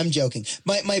know. I'm joking.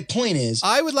 My point is,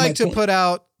 I would like to put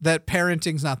out that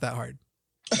parenting's not that hard.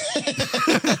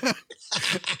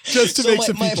 Just to make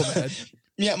some people mad.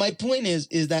 Yeah, my point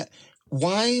is that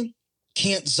why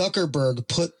can't Zuckerberg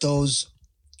put those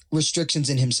restrictions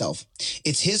in himself?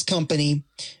 It's his company.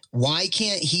 Why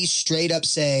can't he straight up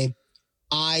say,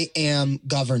 I am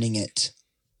governing it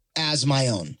as my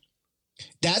own?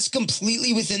 That's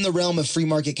completely within the realm of free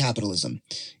market capitalism.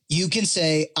 You can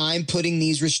say, I'm putting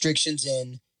these restrictions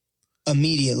in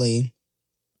immediately.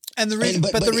 And the reason,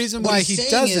 but the reason why he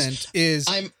doesn't is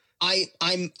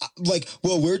I'm like,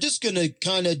 well, we're just going to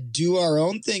kind of do our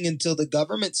own thing until the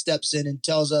government steps in and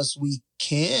tells us we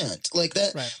can't. Like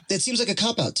that. Right. That seems like a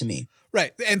cop out to me.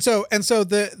 Right. And so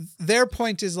their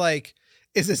point is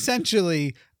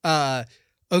essentially,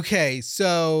 okay,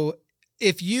 so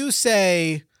if you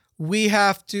say we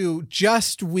have to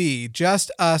just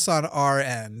us on our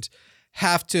end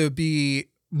have to be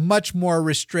much more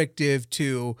restrictive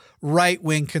to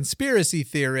right-wing conspiracy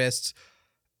theorists,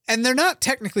 and they're not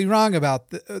technically wrong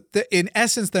about in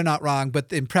essence, they're not wrong,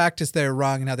 but in practice, they're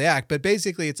wrong in how they act. But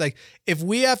basically, it's like, if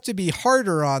we have to be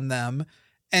harder on them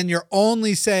and you're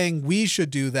only saying we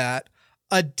should do that,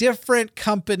 a different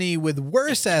company with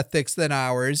worse ethics than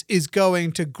ours is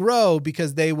going to grow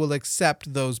because they will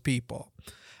accept those people.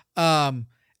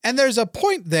 And there's a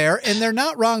point there, and they're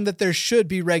not wrong that there should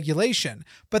be regulation,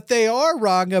 but they are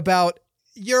wrong about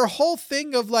your whole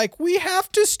thing of like, we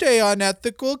have to stay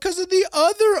unethical because of the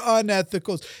other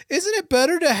unethicals. Isn't it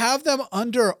better to have them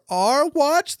under our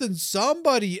watch than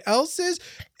somebody else's?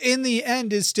 In the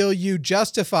end, is still you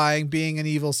justifying being an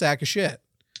evil sack of shit.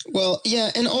 Well,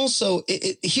 yeah. And also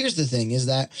here's the thing is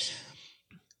that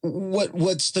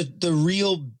what's the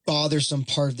real bothersome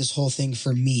part of this whole thing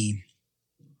for me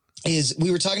is we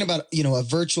were talking about, a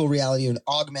virtual reality or an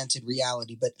augmented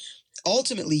reality, but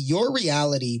ultimately your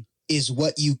reality is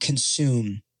what you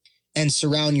consume and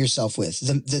surround yourself with,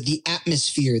 the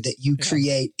atmosphere that you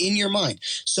create in your mind.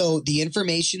 So the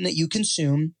information that you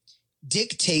consume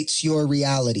dictates your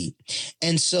reality.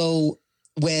 And so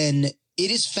when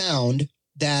it is found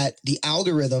that the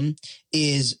algorithm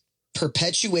is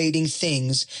perpetuating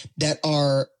things that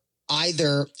are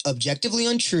either objectively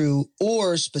untrue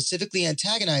or specifically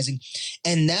antagonizing,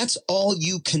 and that's all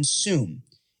you consume.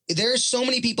 There are so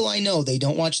many people I know, they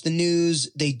don't watch the news,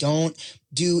 they don't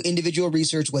do individual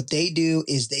research. What they do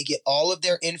is they get all of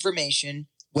their information,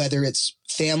 whether it's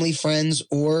family, friends,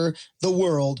 or the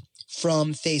world,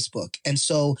 from Facebook. And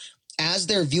so as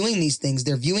they're viewing these things,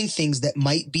 they're viewing things that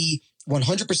might be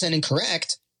 100%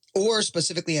 incorrect or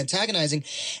specifically antagonizing.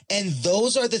 And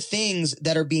those are the things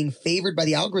that are being favored by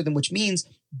the algorithm, which means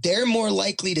they're more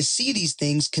likely to see these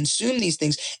things, consume these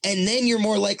things, and then you're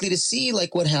more likely to see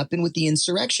like what happened with the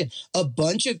insurrection. A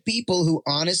bunch of people who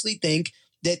honestly think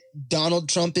that Donald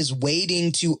Trump is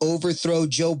waiting to overthrow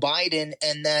Joe Biden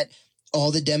and that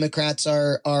all the Democrats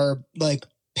are like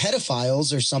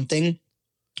pedophiles or something,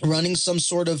 running some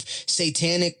sort of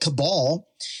satanic cabal.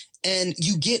 And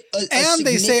you get and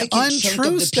they say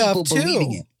untrue stuff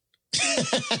too.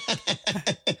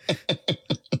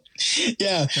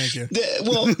 Yeah. Thank you.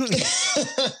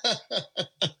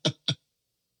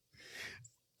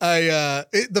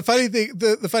 The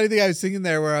funny thing I was thinking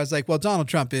there, where I was like, well, Donald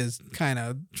Trump is kind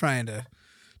of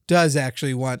does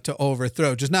actually want to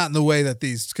overthrow, just not in the way that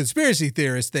these conspiracy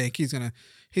theorists think. He's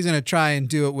gonna try and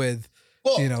do it with.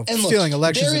 Stealing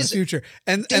elections in the future.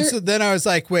 And so then I was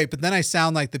like, wait, but then I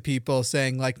sound like the people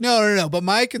saying like, no, but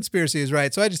my conspiracy is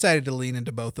right. So I decided to lean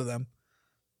into both of them.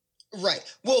 Right.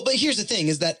 Well, but here's the thing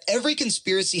is that every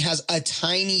conspiracy has a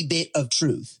tiny bit of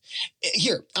truth.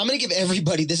 Here, I'm going to give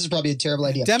everybody, this is probably a terrible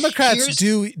idea. Democrats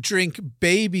do drink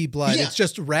baby blood. Yeah. It's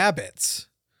just rabbits.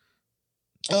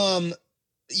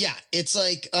 Yeah, it's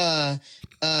like,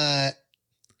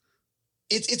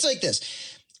 it's like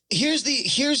this. Here's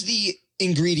the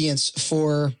ingredients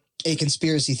for a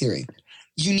conspiracy theory.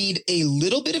 You need a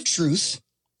little bit of truth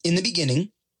in the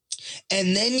beginning,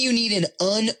 and then you need an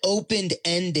unopened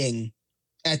ending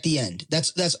at the end.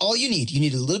 That's all you need. You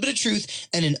need a little bit of truth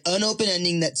and an unopened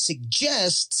ending that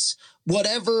suggests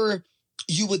whatever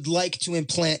you would like to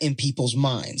implant in people's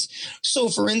minds. So,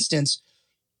 for instance,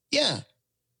 yeah,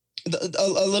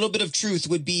 a little bit of truth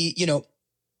would be,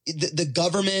 the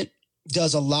government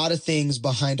does a lot of things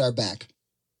behind our back.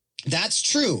 That's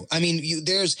true. I mean,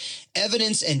 there's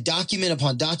evidence and document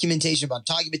upon documentation upon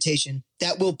documentation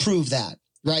that will prove that,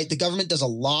 right? The government does a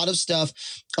lot of stuff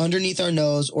underneath our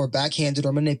nose or backhanded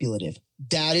or manipulative.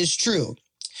 That is true.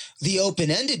 The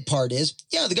open-ended part is,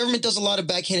 yeah, the government does a lot of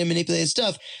backhanded manipulated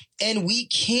stuff, and we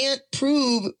can't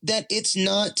prove that it's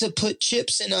not to put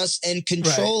chips in us and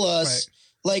control us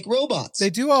like robots. They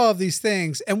do all of these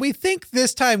things, and we think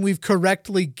this time we've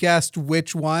correctly guessed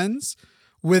which ones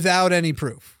without any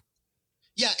proof.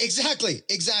 Yeah, exactly.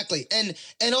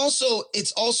 And also,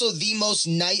 it's also the most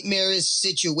nightmarish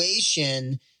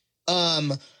situation.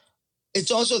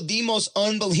 It's also the most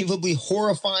unbelievably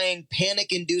horrifying,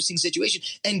 panic-inducing situation.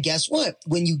 And guess what?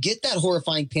 When you get that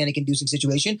horrifying, panic-inducing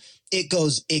situation, it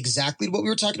goes exactly to what we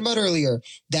were talking about earlier.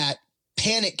 That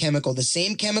panic chemical, the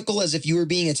same chemical as if you were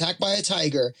being attacked by a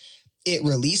tiger, it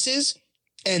releases,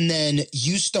 and then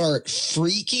you start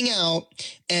freaking out,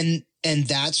 and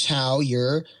that's how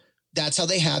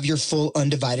they have your full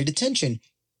undivided attention.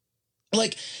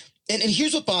 Like, and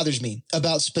here's what bothers me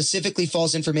about specifically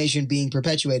false information being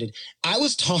perpetuated. I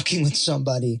was talking with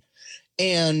somebody,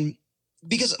 and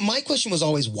because my question was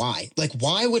always why? Like,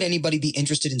 why would anybody be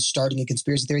interested in starting a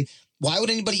conspiracy theory? Why would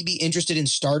anybody be interested in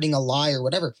starting a lie or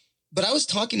whatever? But I was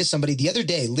talking to somebody the other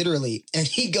day, literally, and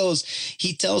he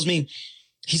tells me,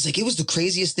 he's like, it was the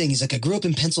craziest thing. He's like, I grew up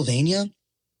in Pennsylvania.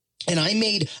 And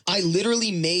I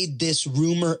literally made this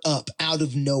rumor up out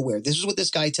of nowhere. This is what this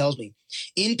guy tells me.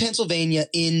 In Pennsylvania,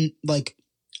 in like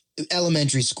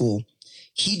elementary school,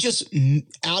 he just,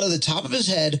 out of the top of his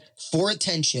head, for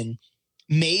attention,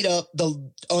 made up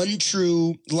the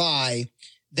untrue lie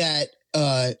that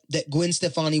Gwen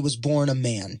Stefani was born a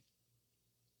man.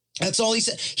 That's all he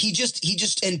said. He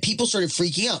just, and people started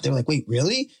freaking out. They were like, wait,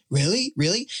 really? Really?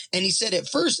 Really? And he said at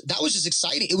first, that was just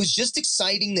exciting. It was just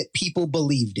exciting that people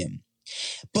believed him.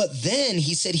 But then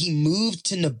he said he moved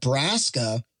to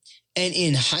Nebraska and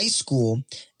in high school,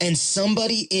 and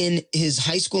somebody in his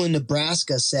high school in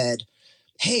Nebraska said,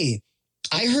 hey,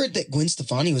 I heard that Gwen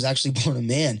Stefani was actually born a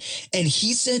man. And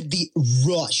he said the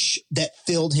rush that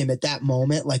filled him at that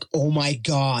moment, like, oh my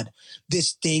God,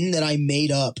 this thing that I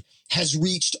made up has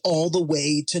reached all the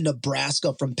way to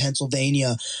Nebraska from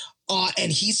Pennsylvania.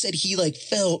 And he said he like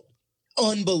felt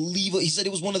unbelievable. He said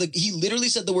he literally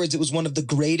said the words, it was one of the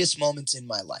greatest moments in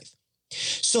my life.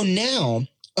 So now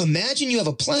imagine you have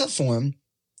a platform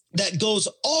that goes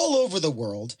all over the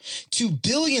world to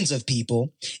billions of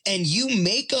people, and you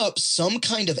make up some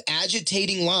kind of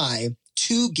agitating lie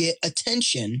to get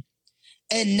attention.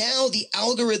 And now the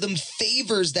algorithm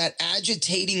favors that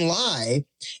agitating lie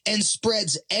and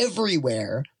spreads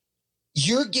everywhere.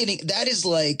 That's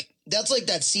like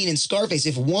that scene in Scarface.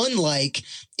 If one like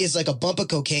is like a bump of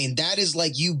cocaine, that is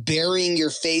like you burying your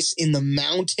face in the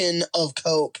mountain of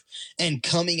coke and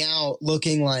coming out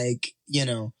looking like,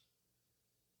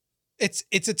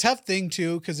 It's a tough thing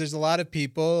too, because there's a lot of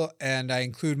people, and I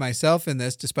include myself in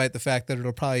this, despite the fact that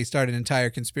it'll probably start an entire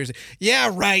conspiracy.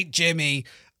 Yeah, right, Jimmy.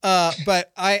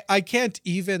 But I can't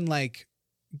even like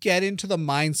get into the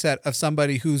mindset of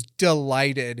somebody who's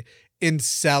delighted in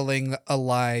selling a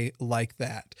lie like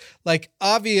that. Like,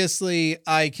 obviously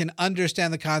I can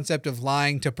understand the concept of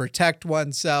lying to protect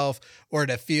oneself or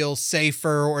to feel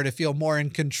safer or to feel more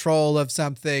in control of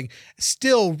something.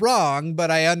 Still wrong, but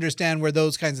I understand where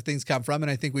those kinds of things come from. And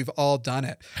I think we've all done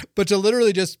it. But to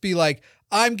literally just be like,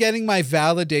 I'm getting my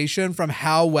validation from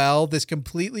how well this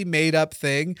completely made up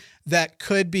thing that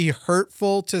could be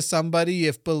hurtful to somebody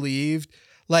if believed,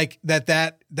 like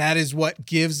that is what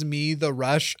gives me the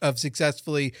rush of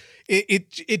successfully.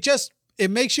 It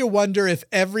makes you wonder if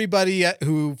everybody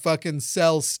who fucking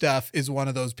sells stuff is one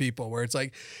of those people where it's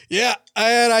like, yeah,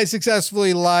 I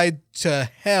successfully lied to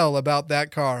hell about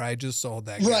that car I just sold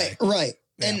that guy. Right.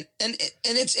 Yeah. And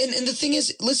the thing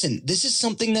is, listen, this is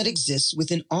something that exists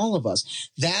within all of us.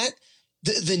 That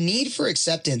the need for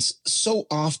acceptance so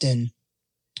often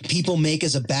people make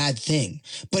as a bad thing,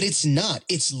 but it's not.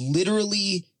 It's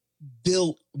literally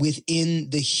built within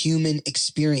the human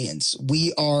experience.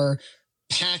 We are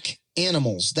pack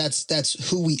animals.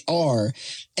 That's who we are.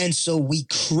 And so we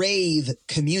crave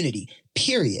community.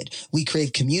 Period. We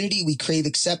crave community. We crave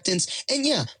acceptance. And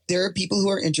yeah, there are people who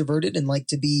are introverted and like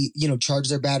to be, charge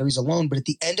their batteries alone. But at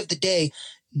the end of the day,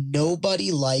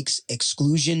 nobody likes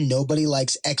exclusion. Nobody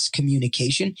likes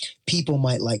excommunication. People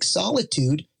might like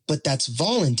solitude, but that's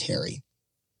voluntary.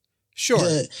 Sure.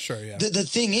 Yeah. The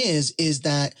thing is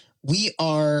that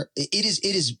it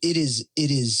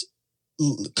is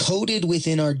coded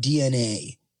within our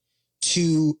DNA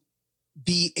to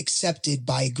be accepted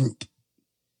by a group.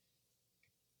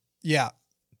 Yeah.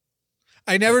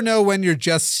 I never know when you're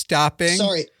just stopping.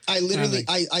 Sorry, I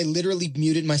literally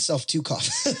muted myself to cough.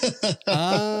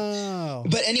 Oh.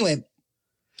 But anyway,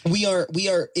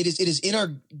 it is in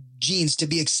our genes to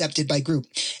be accepted by group.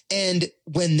 And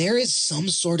when there is some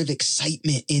sort of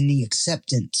excitement in the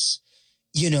acceptance,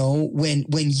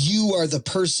 when you are the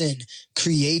person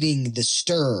creating the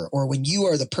stir, or when you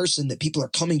are the person that people are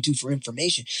coming to for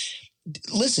information,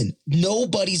 listen,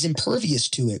 nobody's impervious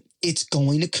to it. It's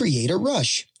going to create a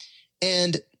rush.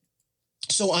 And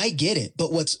so I get it.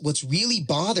 But what's really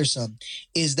bothersome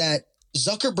is that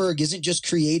Zuckerberg isn't just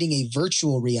creating a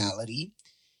virtual reality.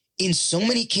 In so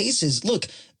many cases, look,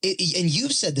 and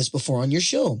you've said this before on your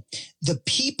show, the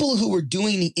people who were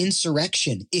doing the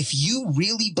insurrection, if you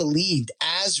really believed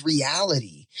as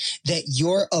reality that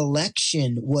your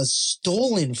election was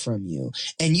stolen from you,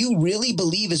 and you really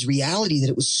believe as reality that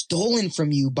it was stolen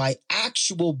from you by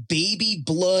actual baby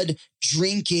blood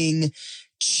drinking,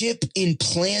 chip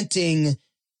implanting,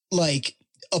 like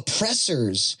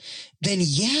oppressors, then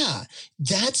yeah,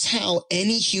 that's how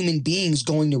any human being's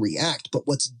going to react. But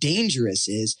what's dangerous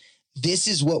is this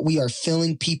is what we are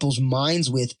filling people's minds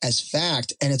with as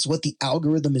fact, and it's what the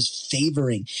algorithm is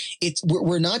favoring.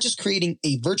 We're not just creating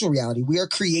a virtual reality, we are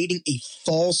creating a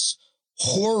false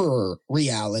horror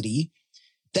reality.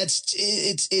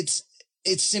 It's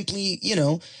simply,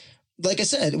 like I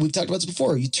said, we've talked about this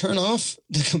before. You turn off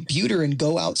the computer and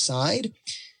go outside,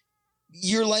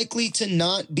 you're likely to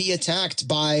not be attacked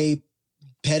by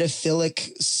pedophilic,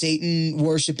 Satan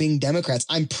worshiping Democrats.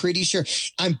 I'm pretty sure.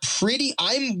 I'm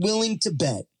willing to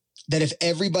bet that if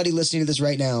everybody listening to this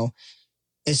right now,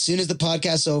 as soon as the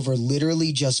podcast's over,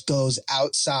 literally just goes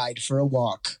outside for a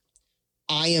walk,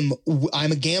 I'm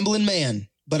a gambling man,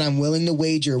 but I'm willing to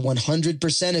wager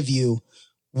 100% of you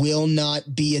will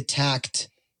not be attacked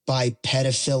by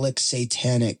pedophilic,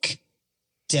 satanic,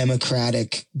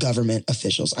 Democratic government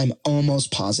officials. I'm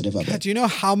almost positive of it. Do you know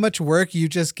how much work you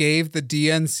just gave the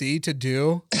DNC to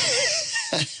do?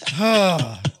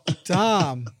 Oh,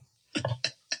 Dom.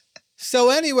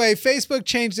 So anyway, Facebook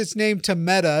changed its name to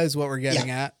Meta is what we're getting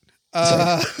at.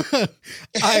 I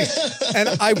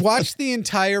watched the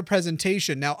entire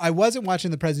presentation. Now, I wasn't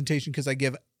watching the presentation because I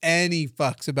give any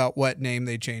fucks about what name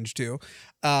they changed to.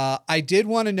 I did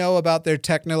want to know about their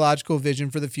technological vision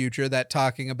for the future, that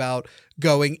talking about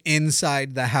going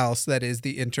inside the house that is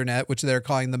the internet, which they're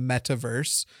calling the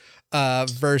metaverse,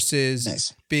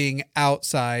 versus being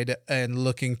outside and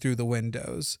looking through the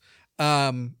windows.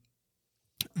 The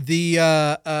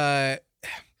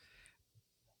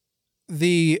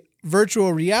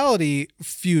virtual reality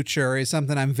future is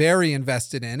something I'm very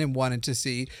invested in and wanted to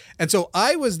see. And so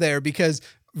I was there because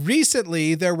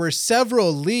recently there were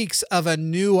several leaks of a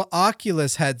new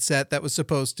Oculus headset that was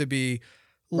supposed to be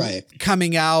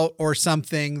coming out or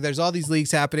something. There's all these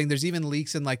leaks happening. There's even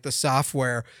leaks in like the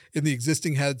software in the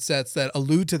existing headsets that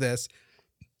allude to this.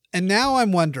 And now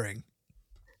I'm wondering,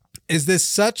 is this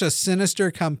such a sinister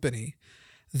company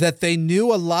that they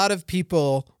knew a lot of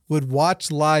people would watch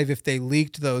live if they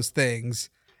leaked those things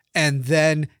and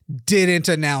then didn't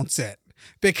announce it?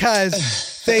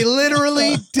 Because they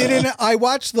literally didn't. I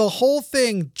watched the whole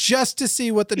thing just to see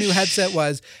what the new headset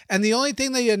was. And the only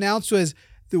thing they announced was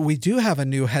that we do have a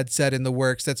new headset in the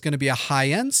works that's going to be a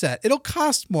high-end set. It'll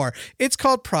cost more. It's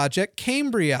called Project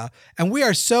Cambria. And we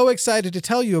are so excited to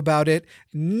tell you about it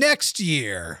next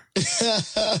year.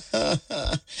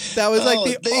 That was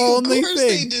like the only thing. Of course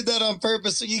they did that on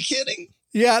purpose. Are you kidding?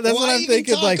 Yeah, that's what I'm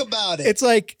thinking. Talk about it? It's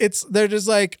like they're just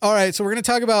like, all right, so we're going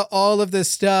to talk about all of this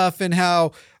stuff and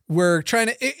how we're trying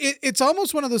to. It's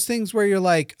almost one of those things where you're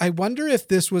like, I wonder if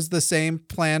this was the same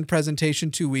planned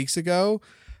presentation 2 weeks ago,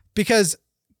 because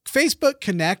Facebook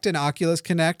Connect and Oculus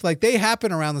Connect, like they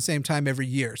happen around the same time every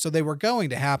year, so they were going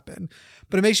to happen.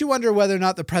 But it makes you wonder whether or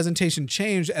not the presentation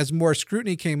changed as more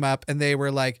scrutiny came up, and they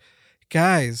were like,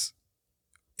 guys,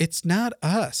 it's not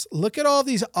us. Look at all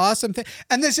these awesome things.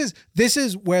 And this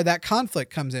is where that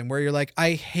conflict comes in, where you're like,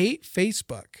 I hate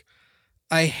Facebook.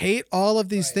 I hate all of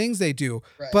these things they do,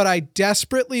 but I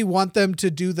desperately want them to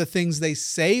do the things they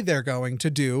say they're going to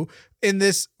do in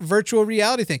this virtual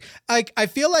reality thing. I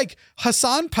feel like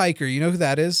Hassan Piker, you know who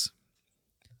that is?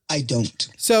 I don't.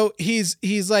 So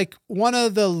he's like one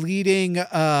of the leading,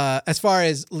 as far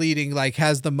as leading, like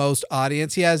has the most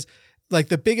audience. He has like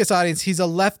the biggest audience. He's a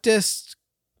leftist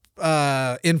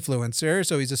influencer,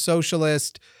 so he's a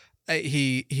socialist.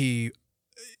 He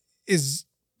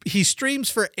streams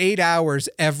for 8 hours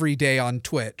every day on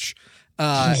Twitch.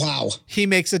 Wow. He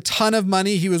makes a ton of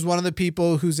money. He was one of the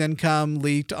people whose income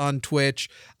leaked on Twitch.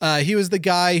 He was the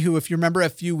guy who, if you remember a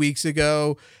few weeks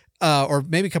ago, or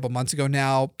maybe a couple months ago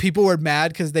now, people were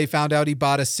mad because they found out he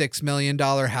bought a $6 million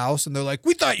house, and they're like,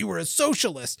 we thought you were a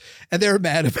socialist. And they were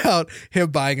mad about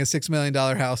him buying a $6 million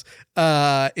house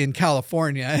in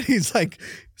California. And he's like,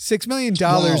 $6 million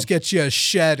gets you a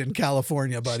shed in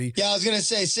California, buddy. Yeah, I was going to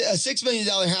say a $6 million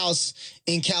house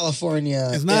in California.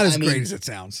 It's not as great as it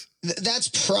sounds. That's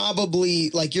probably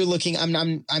like you're looking,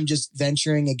 I'm just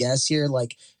venturing a guess here,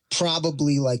 like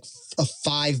probably like a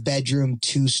 5-bedroom,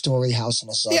 2-story house in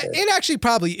a suburb. Yeah, it actually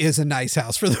probably is a nice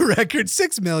house for the record.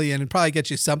 $6 million and probably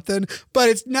get you something, but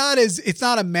it's not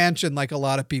a mansion like a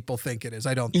lot of people think it is.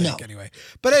 I don't think anyway.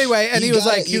 But anyway, and he was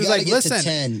like, listen,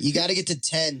 10. You got to get to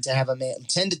 10 to have a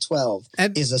 10 to 12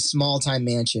 is a small time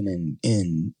mansion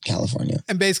in California.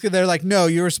 And basically they're like, no,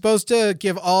 you were supposed to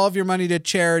give all of your money to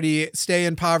charity, stay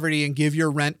in poverty, and give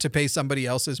your rent to pay somebody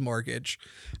else's mortgage.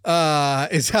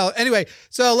 Anyway,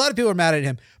 so a lot of people are mad at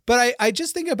him. But I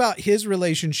just think about his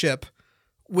relationship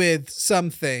with some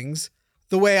things,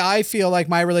 the way I feel like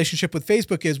my relationship with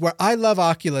Facebook is, where I love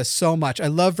Oculus so much. I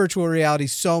love virtual reality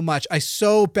so much. I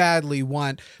so badly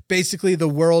want basically the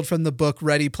world from the book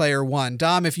Ready Player One.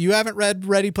 Dom, if you haven't read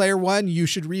Ready Player One, you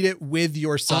should read it with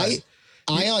your son.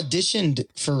 I auditioned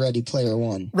for Ready Player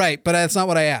One. Right, but that's not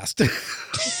what I asked.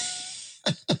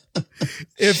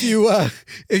 If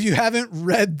you haven't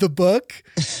read the book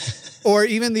or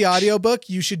even the audiobook,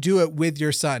 you should do it with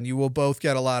your son. You will both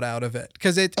get a lot out of it,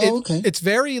 because it's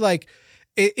very like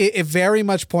it very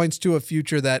much points to a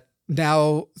future that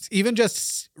now, even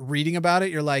just reading about it,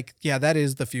 you're like, yeah, that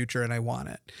is the future and I want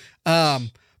it.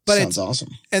 But sounds awesome.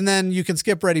 And then you can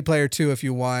skip Ready Player 2 if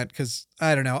you want, because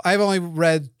I don't know. I've only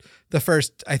read the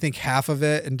first, I think, half of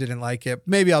it and didn't like it.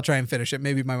 Maybe I'll try and finish it.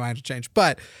 Maybe my mind will change.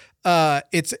 But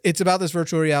it's about this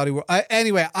virtual reality world.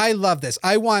 Anyway, I love this.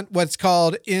 I want what's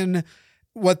called in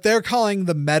what they're calling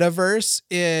the metaverse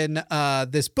in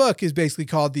this book is basically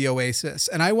called the Oasis.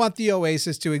 And I want the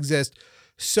Oasis to exist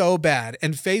so bad.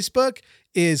 And Facebook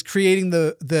is creating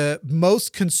the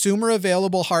most consumer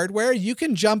available hardware. You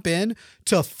can jump in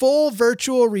to full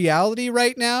virtual reality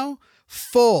right now.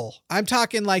 Full. I'm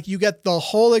talking like you get the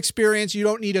whole experience. You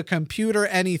don't need a computer,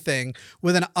 anything.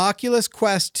 With an Oculus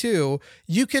Quest 2,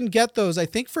 you can get those, I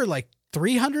think, for like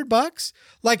 $300,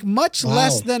 like much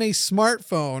less than a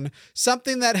smartphone,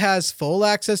 something that has full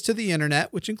access to the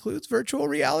internet, which includes virtual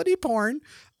reality porn.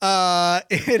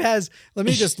 It has, let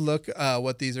me just look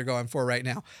what these are going for right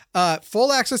now.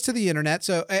 Full access to the internet.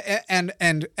 So,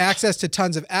 and access to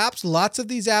tons of apps. Lots of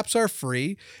these apps are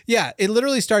free. Yeah. It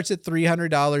literally starts at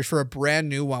 $300 for a brand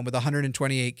new one with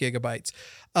 128 gigabytes.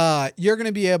 You're going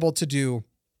to be able to do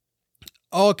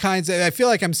all kinds of, I feel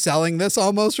like I'm selling this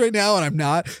almost right now and I'm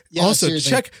not. Yeah, also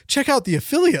seriously. check out the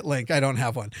affiliate link. I don't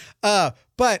have one.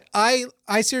 But I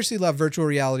seriously love virtual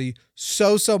reality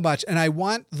so much. And I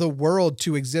want the world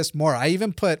to exist more. I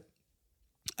even put,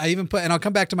 and I'll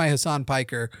come back to my Hassan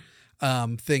Piker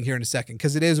thing here in a second,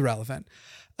 because it is relevant.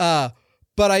 But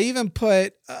I even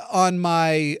put on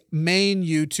my main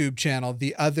YouTube channel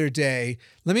the other day,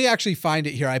 let me actually find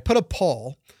it here. I put a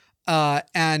poll.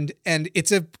 And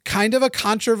it's a kind of a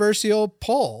controversial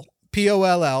poll,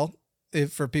 POLL,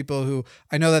 for people who,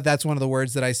 I know that that's one of the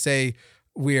words that I say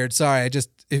weird. Sorry.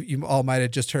 You all might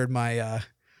have just heard my,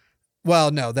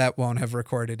 well, no, that won't have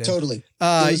recorded it. Totally.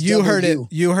 You heard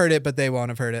it, but they won't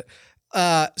have heard it.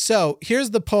 So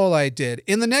here's the poll I did.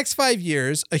 In the next 5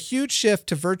 years, a huge shift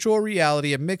to virtual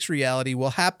reality and mixed reality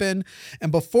will happen,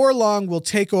 and before long will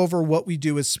take over what we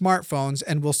do with smartphones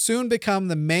and will soon become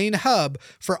the main hub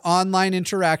for online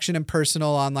interaction and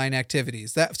personal online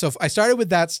activities. So I started with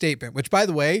that statement, which, by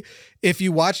the way, if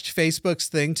you watched Facebook's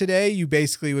thing today, you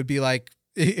basically would be like,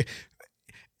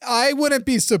 I wouldn't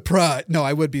be surprised. No,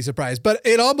 I would be surprised, but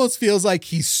it almost feels like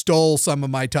he stole some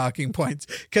of my talking points,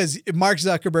 because Mark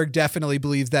Zuckerberg definitely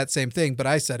believes that same thing, but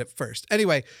I said it first.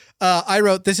 Anyway, I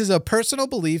wrote, this is a personal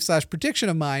belief / prediction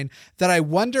of mine that I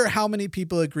wonder how many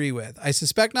people agree with. I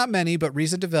suspect not many, but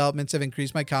recent developments have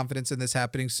increased my confidence in this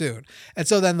happening soon. And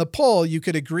so then the poll, you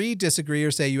could agree, disagree,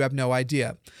 or say you have no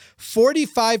idea.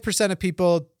 45% of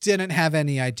people didn't have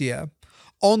any idea.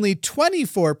 Only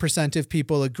 24% of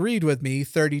people agreed with me,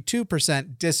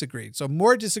 32% disagreed. So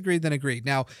more disagreed than agreed.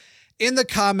 Now, in the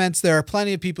comments, there are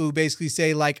plenty of people who basically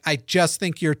say, like, I just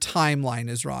think your timeline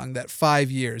is wrong, that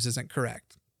 5 years isn't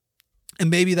correct.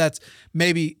 And maybe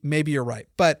maybe you're right.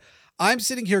 But I'm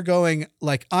sitting here going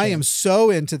like, I am so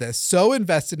into this, so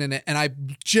invested in it. And I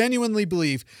genuinely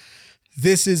believe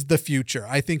this is the future.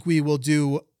 I think we will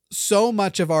do so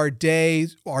much of our day,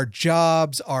 our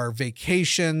jobs, our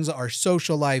vacations, our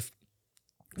social life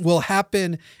will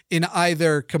happen in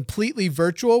either completely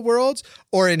virtual worlds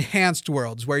or enhanced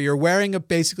worlds where you're wearing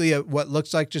basically what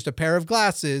looks like just a pair of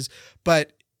glasses,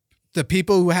 but the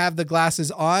people who have the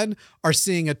glasses on are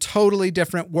seeing a totally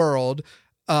different world.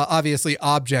 Obviously,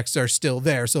 objects are still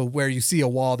there. So where you see a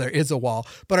wall, there is a wall,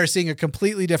 but are seeing a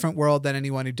completely different world than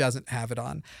anyone who doesn't have it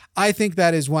on. I think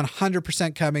that is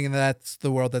 100% coming, and that's the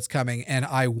world that's coming. And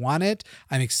I want it.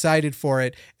 I'm excited for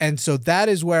it. And so that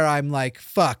is where I'm like,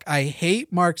 fuck, I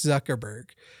hate Mark Zuckerberg.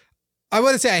 I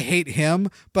wouldn't say I hate him,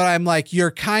 but I'm like,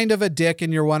 you're kind of a dick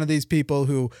and you're one of these people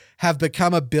who have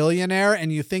become a billionaire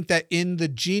and you think that in the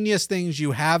genius things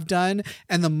you have done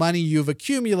and the money you've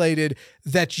accumulated,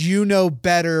 that you know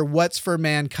better what's for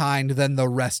mankind than the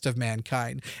rest of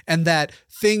mankind. And that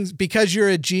things, because you're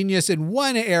a genius in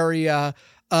one area,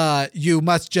 you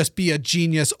must just be a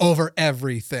genius over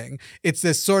everything. It's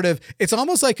this sort of, it's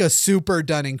almost like a super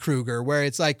Dunning-Kruger where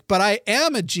it's like, but I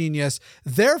am a genius.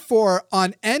 Therefore,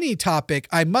 on any topic,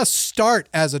 I must start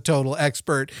as a total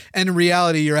expert. And in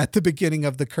reality, you're at the beginning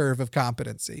of the curve of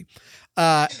competency.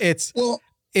 Let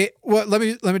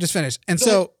me just finish. And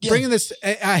so bringing this,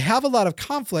 I have a lot of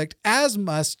conflict, as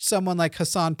must someone like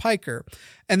Hasan Piker.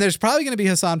 And there's probably going to be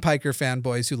Hasan Piker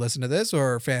fanboys who listen to this,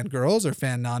 or fangirls, or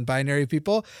fan non-binary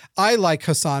people. I like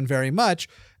Hasan very much,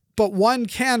 but one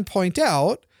can point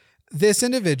out this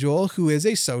individual who is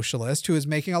a socialist, who is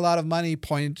making a lot of money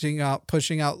pushing out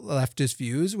leftist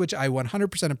views, which I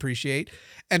 100% appreciate,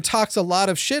 and talks a lot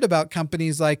of shit about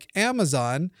companies like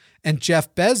Amazon and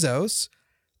Jeff Bezos.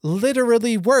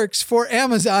 Literally works for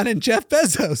Amazon and Jeff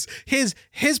Bezos.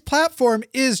 His platform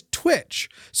is Twitch.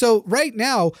 So right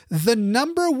now, the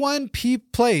number one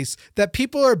place that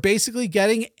people are basically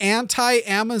getting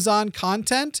anti-Amazon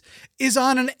content is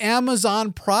on an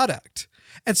Amazon product.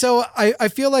 And so I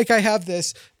feel like I have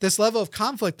this level of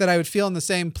conflict that I would feel in the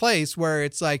same place where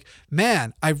it's like,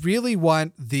 man, I really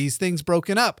want these things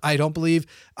broken up. I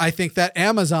think that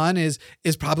Amazon is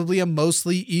probably a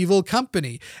mostly evil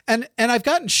company. And I've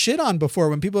gotten shit on before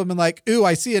when people have been like, ooh,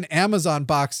 I see an Amazon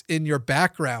box in your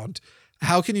background.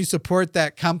 How can you support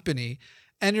that company?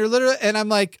 And and I'm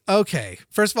like, okay,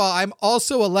 first of all, I'm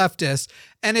also a leftist.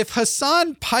 And if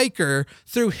Hasan Piker,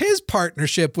 through his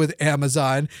partnership with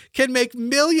Amazon, can make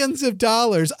millions of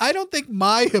dollars, I don't think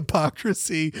my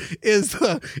hypocrisy is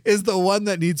the one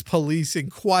that needs policing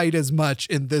quite as much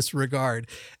in this regard.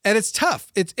 And it's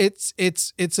tough.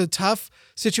 It's a tough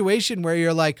situation where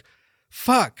you're like,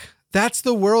 fuck, that's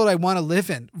the world I want to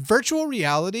live in. Virtual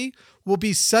reality will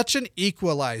be such an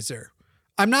equalizer.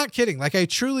 I'm not kidding. Like, I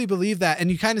truly believe that.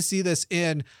 And you kind of see this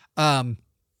in that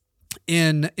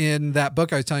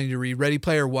book I was telling you to read, Ready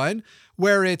Player One,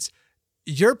 where it's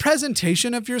your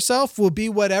presentation of yourself will be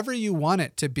whatever you want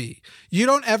it to be. You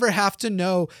don't ever have to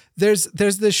know. There's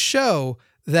this show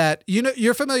that,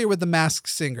 you're familiar with The Masked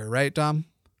Singer, right, Dom?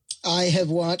 I have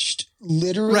watched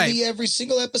literally every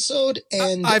single episode,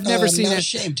 and I've never seen not it.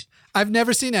 Ashamed. I've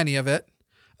never seen any of it,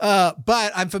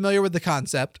 but I'm familiar with the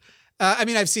concept.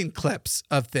 I've seen clips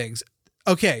of things.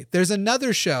 Okay, there's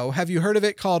another show. Have you heard of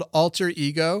it called Alter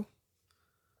Ego?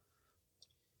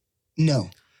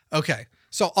 No. Okay,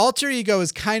 so Alter Ego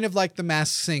is kind of like The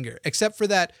Masked Singer, except for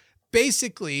that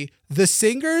basically the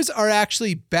singers are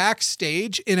actually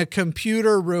backstage in a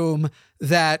computer room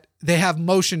that they have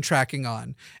motion tracking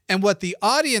on. And what the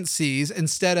audience sees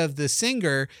instead of the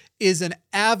singer is an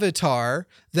avatar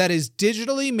that is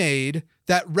digitally made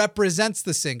that represents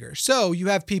the singer. So you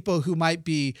have people who might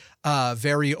be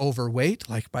very overweight,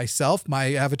 like myself.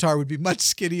 My avatar would be much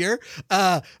skinnier.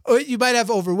 Or you might have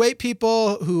overweight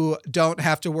people who don't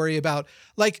have to worry about,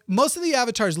 like, most of the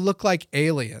avatars look like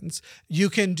aliens. You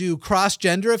can do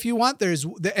cross-gender if you want.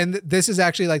 And this is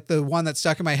actually like the one that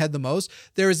stuck in my head the most.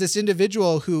 There is this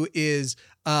individual who is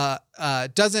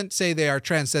doesn't say they are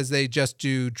trans, says they just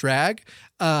do drag.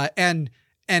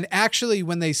 And actually,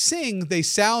 when they sing, they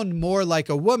sound more like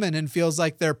a woman and feels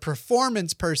like their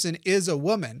performance person is a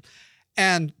woman.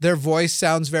 And their voice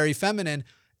sounds very feminine.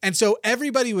 And so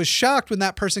everybody was shocked when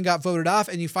that person got voted off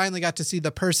and you finally got to see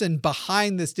the person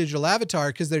behind this digital avatar,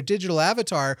 because their digital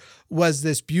avatar was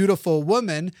this beautiful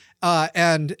woman.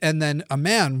 And then a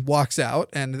man walks out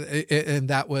and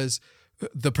that was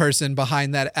the person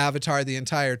behind that avatar the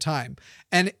entire time.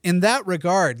 And in that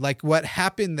regard, like what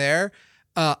happened there,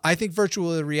 I think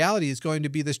virtual reality is going to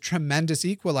be this tremendous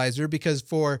equalizer, because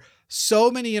for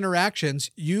so many interactions,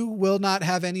 you will not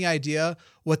have any idea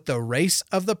what the race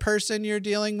of the person you're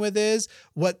dealing with is,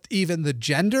 what even the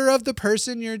gender of the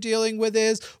person you're dealing with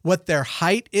is, what their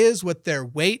height is, what their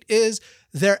weight is.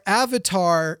 Their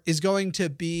avatar is going to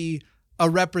be a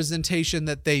representation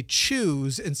that they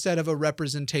choose instead of a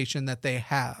representation that they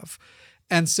have.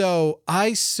 And so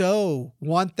I so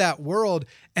want that world.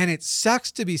 And it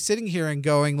sucks to be sitting here and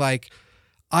going like,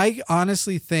 I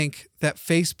honestly think that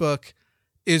Facebook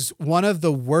is one of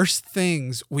the worst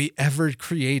things we ever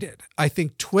created. I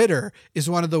think Twitter is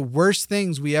one of the worst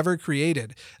things we ever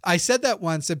created. I said that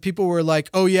once and people were like,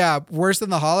 oh yeah, worse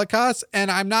than the Holocaust. And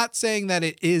I'm not saying that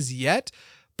it is yet,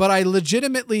 but I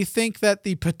legitimately think that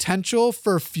the potential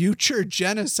for future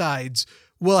genocides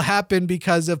will happen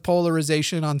because of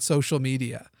polarization on social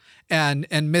media and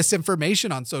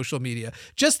misinformation on social media.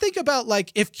 Just think about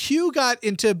like if Q got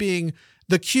into being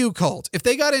the Q cult, if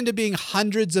they got into being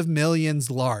hundreds of millions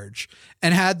large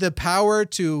and had the power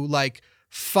to like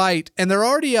fight, and they're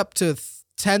already up to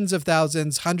tens of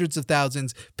thousands, hundreds of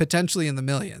thousands, potentially in the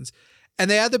millions,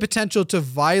 and they had the potential to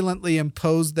violently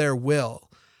impose their will.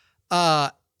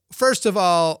 First of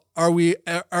all,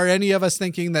 are any of us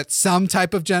thinking that some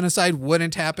type of genocide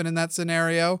wouldn't happen in that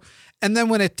scenario? And then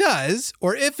when it does,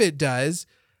 or if it does,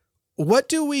 what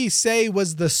do we say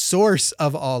was the source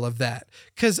of all of that?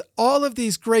 Because all of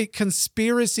these great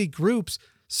conspiracy groups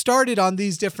started on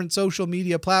these different social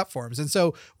media platforms. And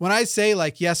so when I say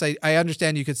like, yes, I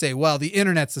understand you could say, well, the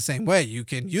internet's the same way. You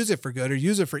can use it for good or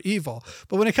use it for evil.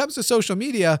 But when it comes to social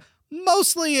media,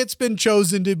 mostly it's been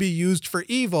chosen to be used for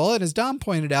evil. And as Dom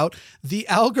pointed out, the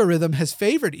algorithm has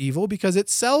favored evil because it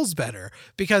sells better,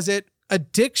 because it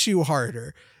addicts you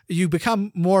harder. You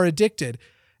become more addicted.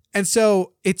 And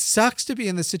so it sucks to be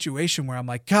in the situation where I'm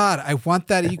like, God, I want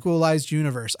that equalized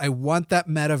universe. I want that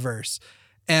metaverse.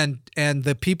 And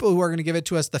the people who are going to give it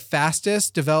to us the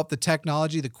fastest, develop the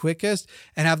technology the quickest,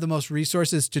 and have the most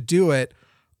resources to do it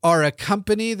are a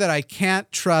company that I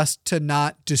can't trust to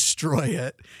not destroy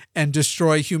it and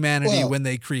destroy humanity when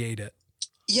they create it.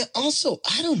 Yeah. Also,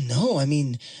 I don't know. I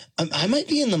mean, I might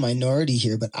be in the minority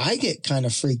here, but I get kind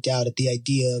of freaked out at the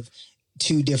idea of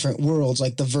two different worlds,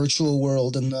 like the virtual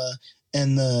world and the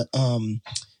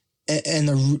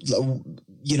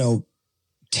you know,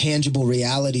 tangible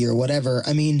reality or whatever.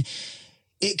 I mean,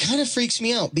 it kind of freaks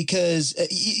me out because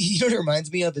you know what it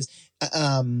reminds me of is,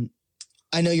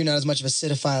 I know you're not as much of a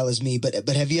cinephile as me, but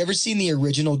have you ever seen the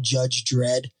original Judge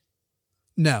Dredd?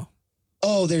 No.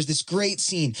 Oh, there's this great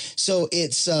scene. So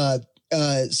it's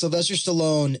Sylvester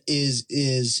Stallone is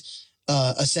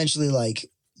essentially like,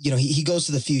 you know, he goes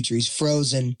to the future. He's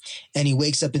frozen and he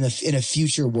wakes up in a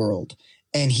future world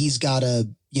and he's got to,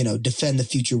 you know, defend the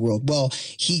future world. Well,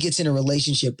 he gets in a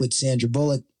relationship with Sandra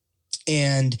Bullock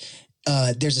and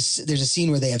there's a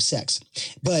scene where they have sex.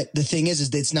 But the thing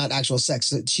is it's not actual sex.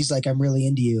 So she's like, I'm really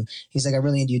into you. He's like, I'm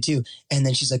really into you too. And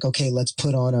then she's like, okay, let's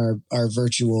put on our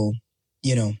virtual,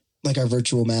 you know, like our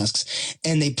virtual masks.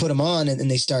 And they put them on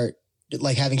and they start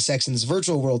like having sex in this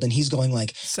virtual world. And he's going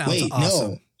like, Sounds wait,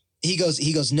 awesome. no. He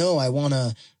goes, no, I want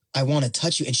to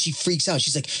touch you. And she freaks out.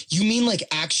 She's like, you mean like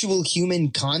actual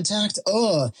human contact?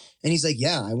 And he's like,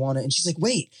 yeah, I want to. And she's like,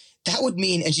 wait, that would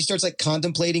mean, and she starts like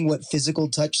contemplating what physical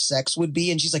touch sex would be.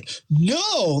 And she's like,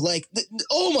 no, like,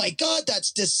 oh my God,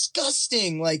 that's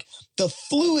disgusting. Like the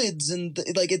fluids and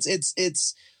like,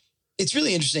 it's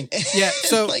really interesting. Yeah.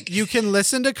 So like, you can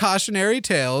listen to Cautionary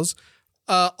Tales.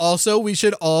 Also, we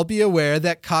should all be aware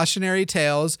that Cautionary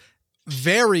Tales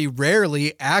very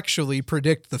rarely actually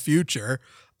predict the future.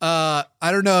 I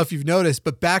don't know if you've noticed,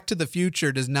 but Back to the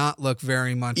Future does not look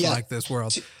very much like this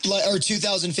world. Or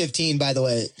 2015, by the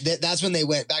way. That's when they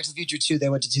went. Back to the Future 2, they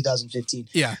went to 2015.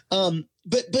 Yeah.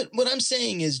 But what I'm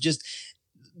saying is just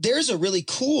there's a really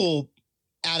cool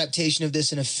adaptation of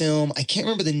this in a film. I can't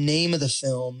remember the name of the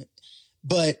film,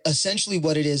 but essentially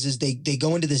what it is they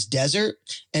go into this desert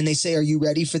and they say, are you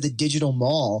ready for the digital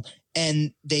mall?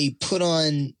 And they put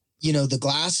on, you know, the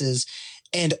glasses,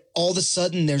 and all of a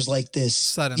sudden there's like this,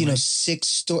 Suddenly. you know,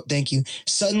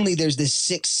 Suddenly there's this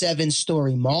 6-7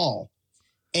 story mall,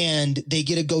 and they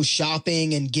get to go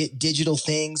shopping and get digital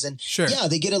things. And Sure. yeah,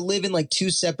 they get to live in like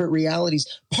two separate realities.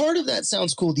 Part of that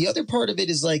sounds cool. The other part of it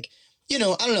is like, you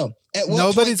know, I don't know.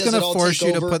 Nobody's going to force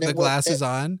you to put the glasses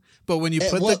on, but when you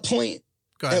put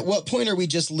At what point are we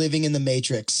just living in the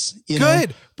Matrix? You Good.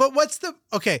 know? But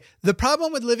the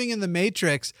problem with living in the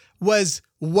Matrix was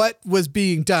what was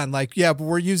being done. Like, yeah, but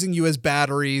we're using you as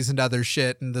batteries and other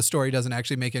shit. And the story doesn't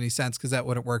actually make any sense because that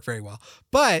wouldn't work very well.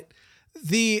 But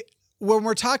when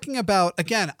we're talking about,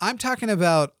 again, I'm talking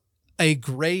about a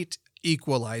great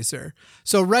equalizer.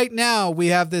 So right now we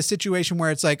have this situation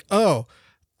where it's like, oh,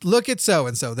 look at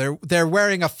so-and-so. They're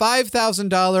wearing a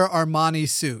 $5,000 Armani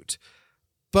suit.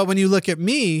 But when you look at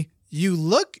me,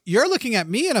 you're looking at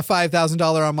me in a $5,000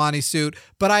 Armani suit,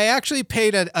 but I actually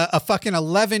paid a fucking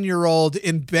 11-year-old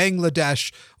in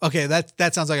Bangladesh. Okay,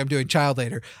 that sounds like I'm doing child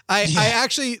labor. I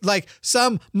actually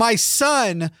my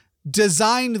son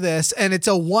designed this, and it's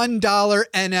a $1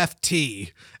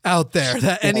 NFT out there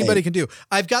that anybody can do.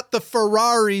 I've got the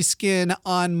Ferrari skin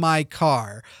on my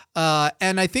car.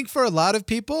 And I think for a lot of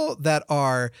people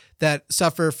that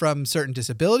suffer from certain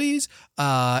disabilities,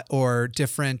 or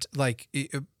different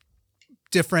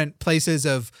places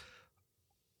of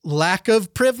lack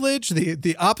of privilege,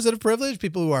 the opposite of privilege,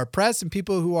 people who are oppressed and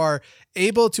people who are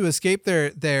able to escape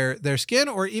their skin,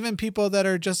 or even people that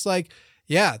are just like,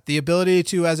 yeah, the ability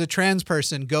to, as a trans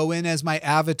person, go in as my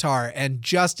avatar and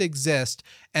just exist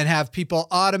and have people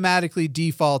automatically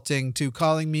defaulting to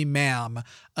calling me ma'am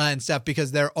and stuff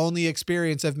because their only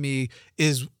experience of me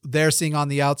is they're seeing on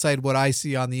the outside what I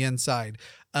see on the inside.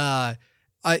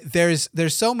 There's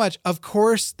so much. Of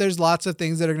course, there's lots of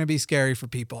things that are going to be scary for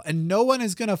people, and no one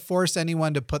is going to force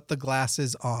anyone to put the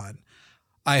glasses on.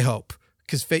 I hope,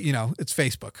 because it's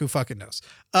Facebook. Who fucking knows?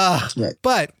 Right.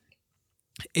 But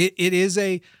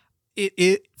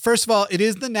first of all, it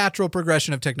is the natural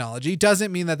progression of technology.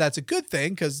 Doesn't mean that that's a good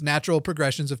thing, because natural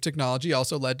progressions of technology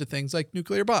also led to things like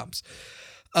nuclear bombs.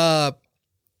 So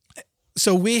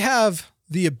we have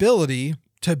the ability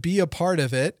to be a part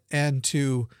of it and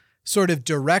to sort of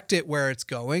direct it where it's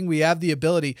going. We have the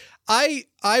ability. I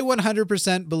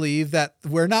 100% believe that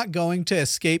we're not going to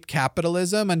escape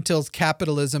capitalism until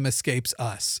capitalism escapes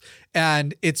us.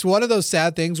 And it's one of those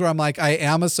sad things where I'm like, I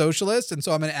am a socialist, and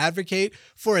so I'm going to advocate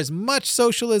for as much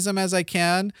socialism as I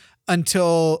can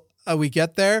until we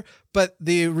get there. But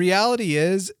the reality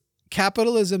is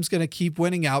capitalism's going to keep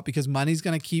winning out because money's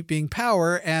going to keep being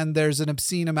power, and there's an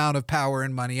obscene amount of power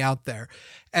and money out there.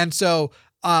 And so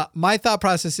my thought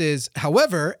process is,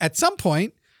 however, at some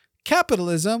point,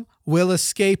 capitalism will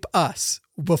escape us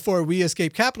before we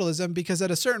escape capitalism, because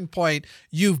at a certain point,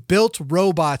 you've built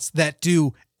robots that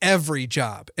do every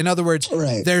job. In other words,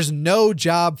 There's no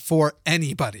job for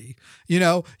anybody.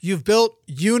 You've built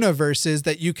universes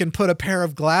that you can put a pair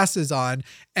of glasses on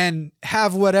and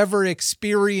have whatever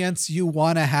experience you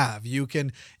want to have. You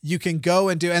can go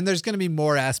and do, and there's going to be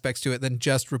more aspects to it than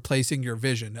just replacing your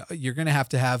vision. You're going to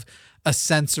have a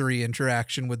sensory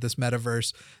interaction with this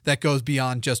metaverse that goes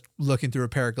beyond just looking through a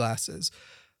pair of glasses.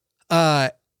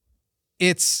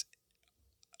 It's,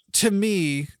 to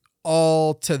me,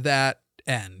 all to that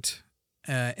end.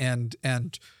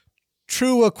 And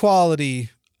true equality,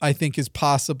 I think, is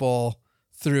possible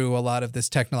through a lot of this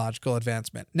technological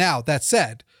advancement. Now, that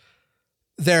said,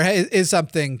 there is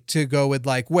something to go with,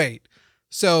 wait,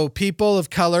 so people of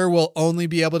color will only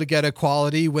be able to get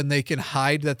equality when they can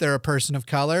hide that they're a person of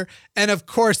color. And of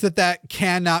course that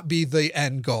cannot be the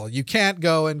end goal. You can't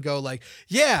go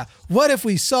yeah, what if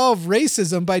we solve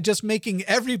racism by just making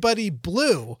everybody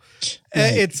blue?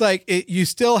 Right. It's you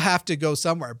still have to go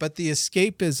somewhere, but the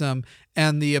escapism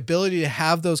and the ability to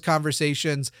have those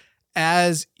conversations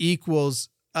as equals,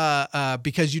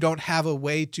 because you don't have a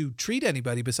way to treat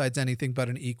anybody besides anything but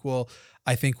an equal,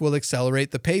 I think will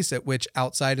accelerate the pace at which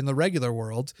outside in the regular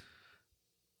world,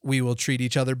 we will treat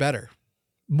each other better.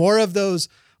 More of those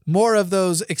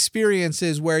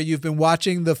experiences where you've been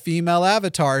watching the female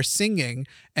avatar singing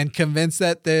and convinced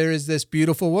that there is this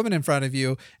beautiful woman in front of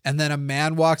you, and then a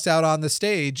man walks out on the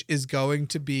stage, is going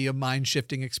to be a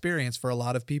mind-shifting experience for a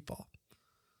lot of people.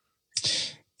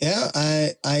 Yeah,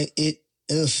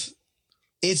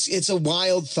 It's a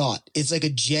wild thought. It's like a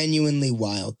genuinely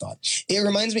wild thought. It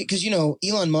reminds me, because,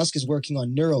 Elon Musk is working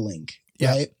on Neuralink,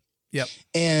 right? Yep.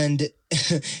 And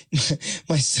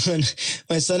my son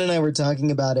and I were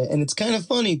talking about it, and it's kind of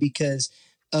funny because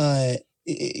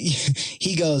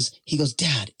he goes,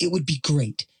 Dad, it would be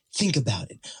great. Think about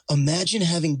it. Imagine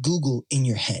having Google in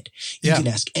your head. You can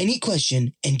ask any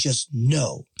question and just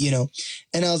know,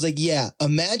 And I was like, yeah,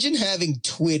 imagine having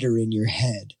Twitter in your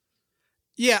head.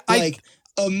 Yeah,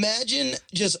 imagine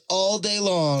just all day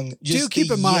long, just keep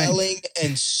in mind, yelling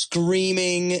and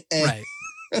screaming and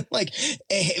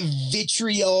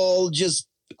vitriol just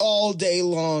all day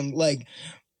long.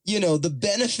 The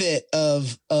benefit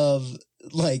of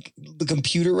the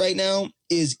computer right now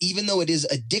is, even though it is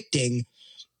addicting,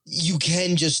 you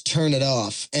can just turn it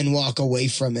off and walk away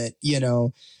from it,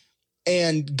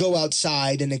 and go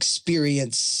outside and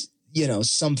experience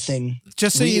something.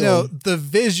 Just so real. you know, the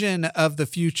vision of the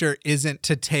future isn't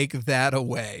to take that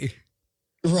away.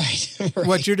 Right. Right.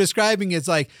 What you're describing is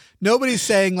like nobody's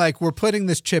saying like we're putting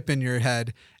this chip in your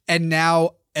head and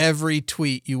now every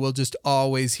tweet you will just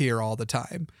always hear all the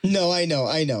time. No, I know.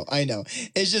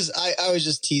 It's just I was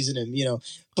just teasing him,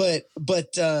 but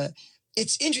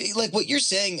it's interesting. Like what you're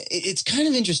saying, it's kind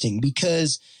of interesting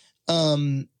because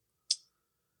I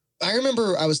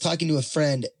remember I was talking to a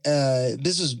friend.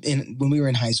 This was when we were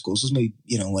in high school. So this was maybe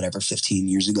 15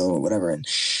 years ago or whatever,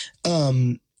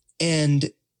 and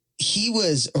he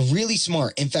was really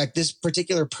smart. In fact, this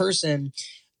particular person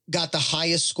got the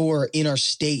highest score in our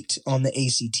state on the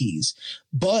ACTs,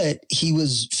 but he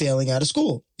was failing out of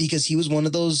school because he was one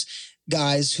of those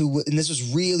guys who, and this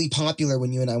was really popular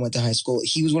when you and I went to high school.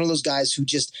 He was one of those guys who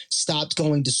just stopped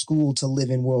going to school to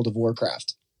live in World of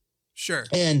Warcraft. Sure.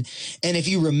 And if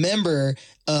you remember,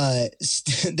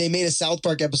 they made a South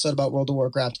Park episode about World of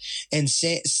Warcraft, and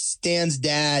Stan's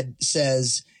dad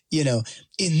says, in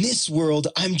this world,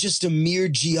 I'm just a mere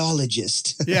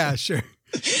geologist. Yeah, sure.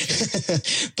 but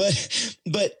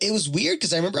it was weird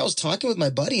because I remember I was talking with my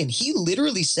buddy and he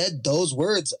literally said those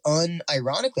words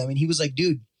unironically. I mean, he was like,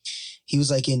 dude, he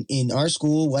was like, in our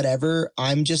school, whatever,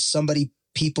 I'm just somebody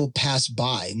people pass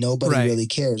by. Nobody really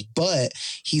cares. But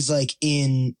he's like,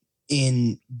 in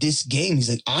this game, he's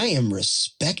like, I am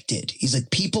respected. He's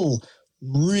like, people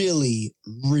really,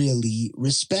 really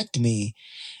respect me.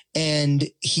 And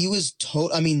he was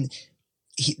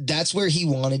that's where he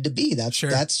wanted to be.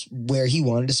 That's where he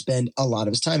wanted to spend a lot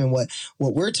of his time. And what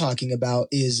we're talking about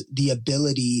is the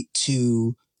ability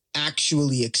to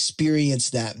actually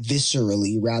experience that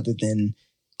viscerally rather than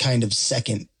kind of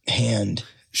second hand.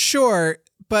 Sure.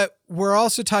 But we're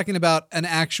also talking about an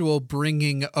actual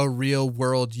bringing a real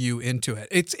world you into it.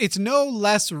 It's no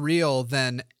less real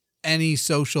than any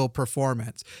social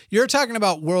performance. You're talking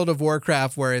about World of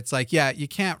Warcraft where it's like, yeah, you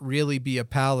can't really be a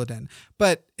paladin,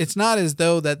 but it's not as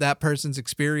though that person's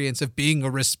experience of being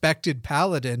a respected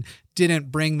paladin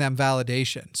didn't bring them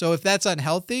validation. So if that's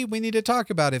unhealthy, we need to talk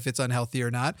about if it's unhealthy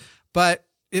or not, but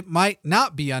it might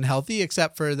not be unhealthy,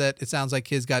 except for that it sounds like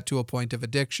his got to a point of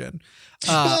addiction.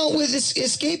 Well, with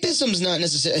escapism's not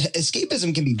necessarily.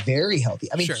 Escapism can be very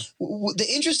healthy. I mean, sure. The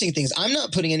interesting thing is, I'm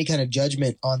not putting any kind of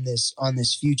judgment on this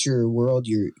future world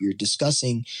you're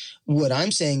discussing. What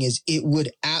I'm saying is, it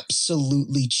would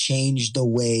absolutely change the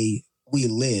way we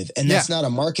live, and that's not a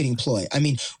marketing ploy. I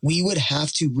mean, we would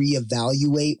have to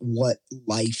reevaluate what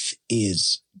life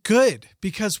is. Good,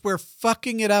 because we're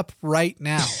fucking it up right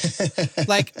now.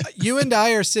 Like, you and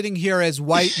I are sitting here as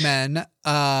white men,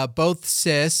 both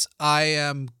cis. I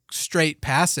am straight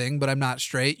passing, but I'm not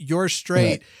straight. You're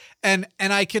straight. Right.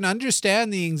 And I can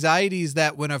understand the anxieties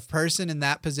that when a person in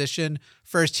that position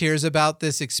first hears about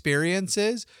this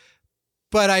experiences.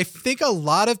 But I think a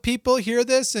lot of people hear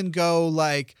this and go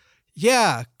like,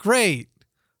 yeah, great.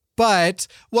 But,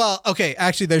 well, okay,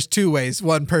 actually there's two ways.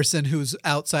 One person who's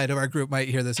outside of our group might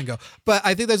hear this and go, but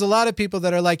I think there's a lot of people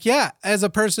that are like, yeah, as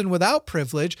a person without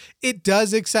privilege, it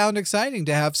does sound exciting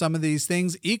to have some of these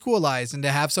things equalized and to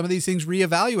have some of these things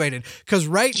reevaluated. Because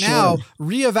right now,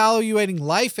 reevaluating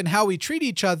life and how we treat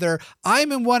each other,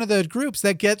 I'm in one of the groups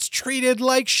that gets treated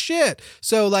like shit.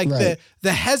 So like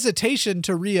the hesitation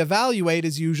to reevaluate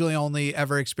is usually only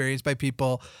ever experienced by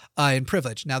people in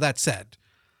privilege. Now, that said,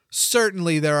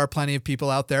 certainly there are plenty of people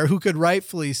out there who could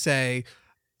rightfully say,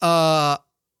 it's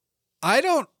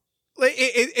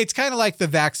kind of like the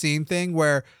vaccine thing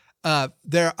where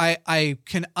I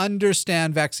can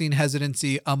understand vaccine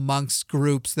hesitancy amongst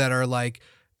groups that are like,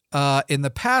 in the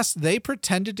past, they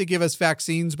pretended to give us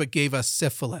vaccines, but gave us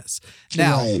syphilis.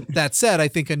 Now, that said, I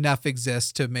think enough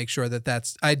exists to make sure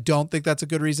I don't think that's a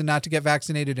good reason not to get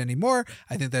vaccinated anymore.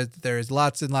 I think that there is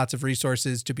lots and lots of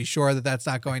resources to be sure that that's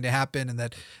not going to happen and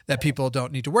that people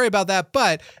don't need to worry about that.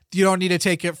 But you don't need to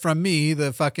take it from me,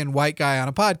 the fucking white guy on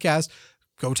a podcast.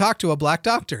 Go talk to a black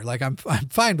doctor. Like I'm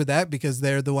fine with that because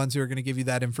they're the ones who are going to give you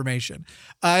that information.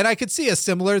 And I could see a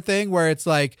similar thing where it's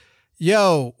like,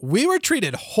 yo, we were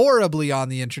treated horribly on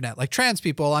the internet, like trans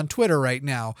people on Twitter right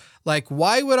now. Like,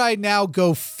 why would I now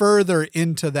go further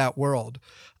into that world?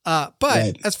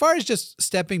 But as far as just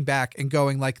stepping back and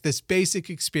going like this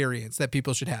basic experience that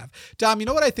people should have, Dom, you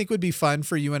know what I think would be fun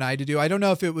for you and I to do? I don't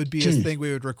know if it would be a thing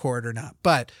we would record or not,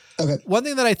 but one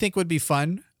thing that I think would be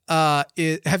fun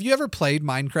is, have you ever played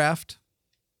Minecraft?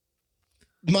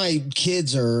 My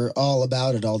kids are all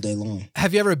about it all day long.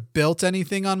 Have you ever built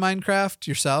anything on Minecraft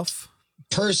yourself?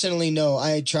 Personally, no.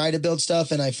 I try to build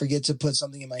stuff and I forget to put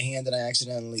something in my hand and I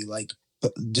accidentally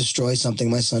destroy something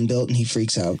my son built and he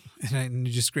freaks out. And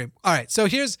you just scream. All right. So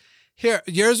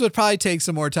yours would probably take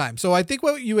some more time. So I think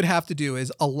what you would have to do is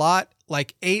allot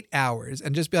like 8 hours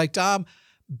and just be like, Dom,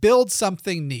 build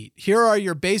something neat. Here are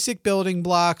your basic building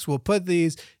blocks. We'll put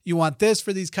these, you want this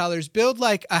for these colors. Build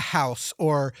like a house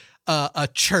or a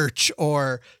church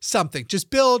or something. Just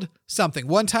build something.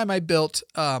 One time I built,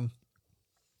 the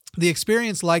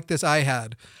experience like this I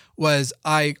had was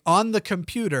on the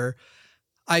computer,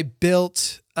 I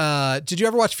built, did you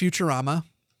ever watch Futurama?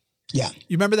 Yeah.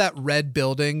 You remember that red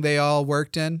building they all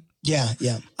worked in? Yeah.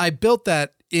 Yeah. I built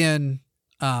that in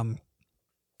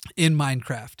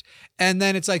Minecraft. And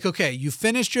then it's like, okay, you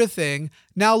finished your thing.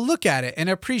 Now look at it and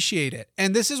appreciate it.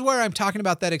 And this is where I'm talking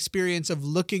about that experience of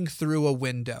looking through a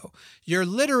window. You're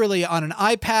literally on an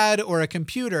iPad or a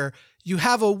computer. You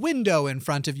have a window in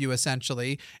front of you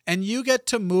essentially, and you get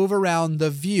to move around the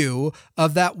view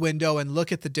of that window and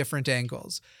look at the different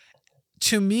angles.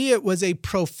 To me, it was a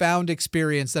profound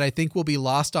experience that I think will be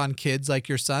lost on kids like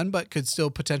your son, but could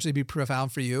still potentially be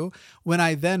profound for you. When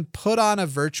I then put on a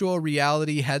virtual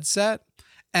reality headset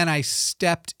and I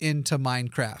stepped into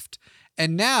Minecraft.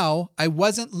 And now I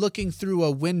wasn't looking through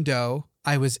a window.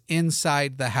 I was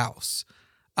inside the house.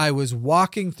 I was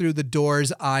walking through the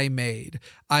doors I made.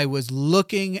 I was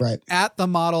looking at the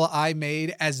model I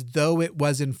made as though it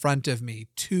was in front of me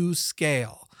to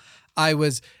scale.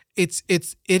 It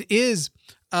is.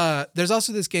 There's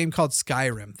also this game called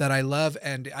Skyrim that I love,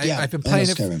 and I've been playing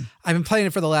it. I've been playing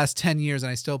it for the last 10 years, and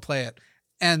I still play it.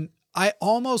 And I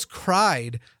almost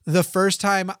cried the first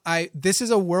time this is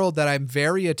a world that I'm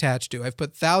very attached to. I've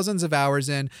put thousands of hours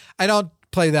in. I don't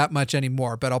play that much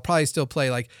anymore, but I'll probably still play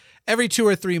like every 2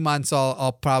 or 3 months.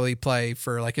 I'll probably play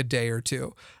for like a day or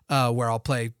two, where I'll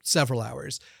play several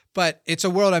hours. But it's a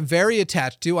world I'm very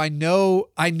attached to. I know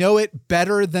it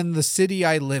better than the city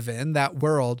I live in, that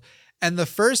world. And the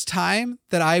first time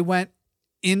that I went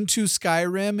into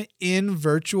Skyrim in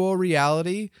virtual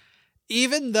reality,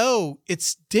 even though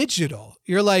it's digital,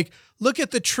 you're like, look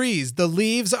at the trees. The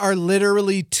leaves are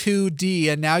literally 2D,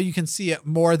 and now you can see it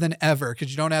more than ever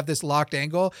because you don't have this locked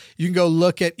angle. You can go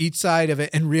look at each side of it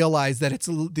and realize that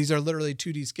these are literally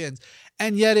 2D skins.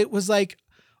 And yet it was like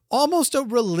almost a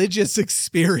religious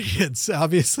experience.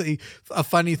 Obviously, a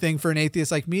funny thing for an atheist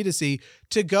like me to see,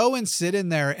 to go and sit in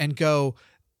there and go,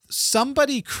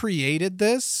 somebody created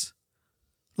this.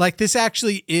 Like, this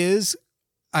actually is,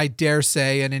 I dare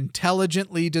say, an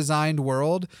intelligently designed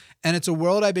world. And it's a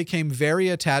world I became very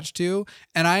attached to.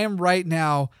 And I am right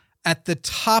now at the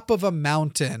top of a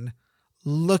mountain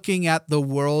looking at the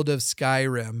world of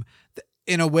Skyrim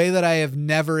in a way that I have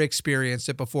never experienced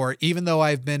it before, even though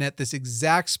I've been at this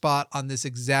exact spot on this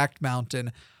exact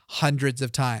mountain hundreds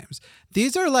of times.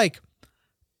 These are like,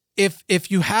 if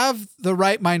you have the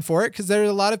right mind for it, because there are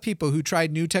a lot of people who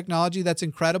tried new technology that's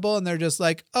incredible and they're just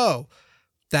like, oh,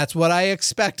 that's what I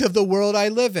expect of the world I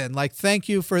live in. Like, thank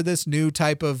you for this new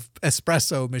type of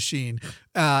espresso machine.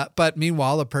 But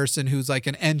meanwhile, a person who's like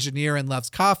an engineer and loves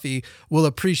coffee will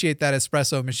appreciate that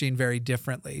espresso machine very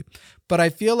differently. But I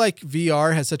feel like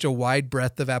VR has such a wide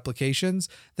breadth of applications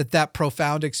that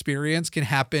profound experience can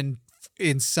happen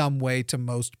in some way to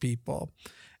most people.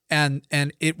 And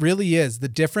it really is the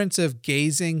difference of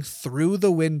gazing through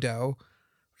the window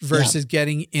versus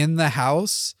getting in the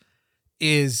house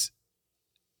is,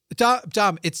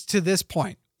 Dom, it's to this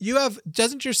point.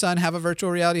 Doesn't your son have a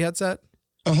virtual reality headset?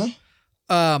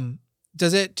 Uh-huh.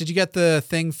 Did you get the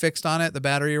thing fixed on it, the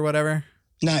battery or whatever?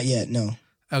 Not yet, no.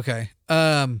 Okay.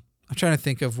 I'm trying to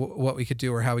think of what we could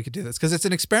do or how we could do this, because it's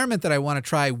an experiment that I want to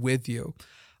try with you.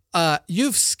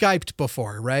 You've Skyped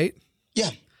before, right?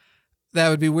 Yeah. That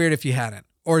would be weird if you hadn't.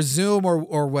 Or Zoom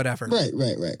or whatever. Right.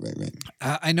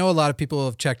 I know a lot of people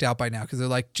have checked out by now because they're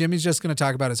like, Jimmy's just going to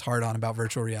talk about his heart on about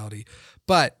virtual reality.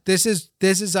 But this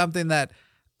is something that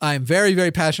I'm very,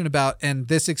 very passionate about. And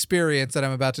this experience that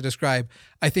I'm about to describe,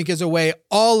 I think, is a way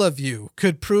all of you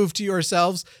could prove to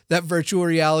yourselves that virtual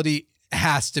reality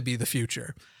has to be the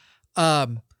future.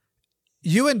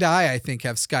 You and I think,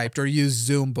 have Skyped or used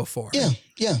Zoom before. Yeah,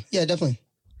 definitely.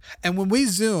 And when we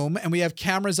Zoom and we have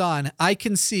cameras on, I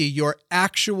can see your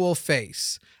actual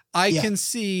face. I can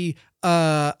see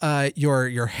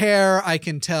your hair. I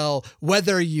can tell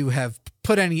whether you have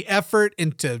put any effort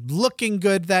into looking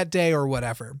good that day or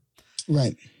whatever.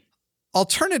 Right.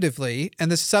 Alternatively,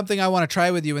 and this is something I want to try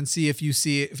with you and see if you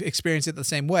experience it the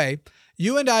same way,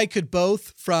 you and I could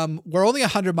both we're only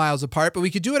 100 miles apart, but we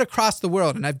could do it across the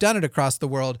world. And I've done it across the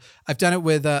world. I've done it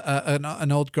with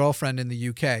an old girlfriend in the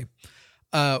UK.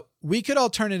 We could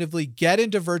alternatively get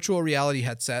into virtual reality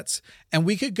headsets and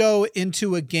we could go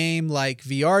into a game like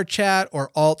VR Chat or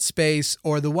Altspace,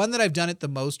 or the one that I've done it the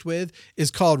most with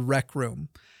is called Rec Room.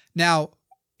 Now,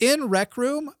 in Rec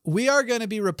Room, we are going to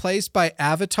be replaced by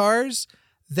avatars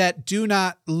that do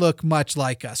not look much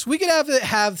like us. We could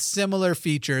have similar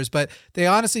features, but they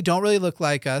honestly don't really look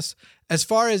like us. As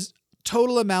far as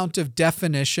total amount of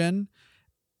definition,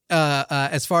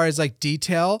 as far as like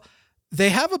detail, they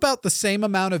have about the same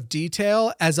amount of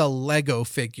detail as a Lego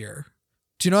figure.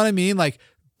 Do you know what I mean? Like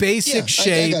basic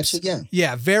shapes. I got you,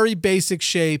 yeah, very basic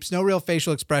shapes, no real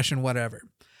facial expression, whatever.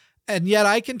 And yet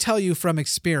I can tell you from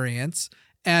experience,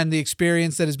 and the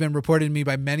experience that has been reported to me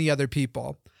by many other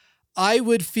people, I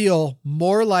would feel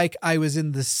more like I was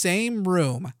in the same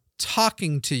room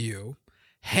talking to you,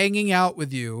 hanging out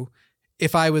with you,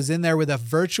 if I was in there with a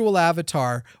virtual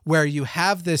avatar where you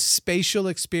have this spatial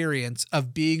experience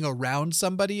of being around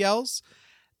somebody else,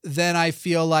 then I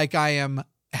feel like I am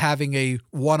having a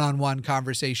one-on-one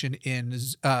conversation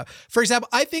for example,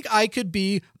 I think I could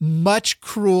be much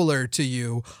crueler to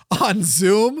you on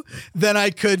Zoom than I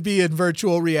could be in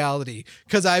virtual reality,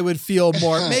 because I would feel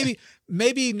more,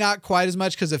 maybe not quite as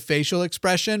much because of facial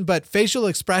expression, but facial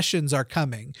expressions are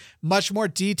coming. Much more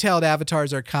detailed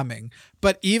avatars are coming.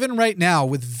 But even right now,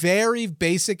 with very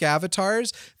basic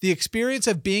avatars, the experience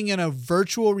of being in a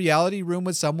virtual reality room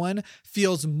with someone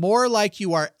feels more like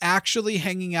you are actually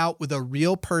hanging out with a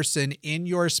real person in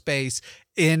your space,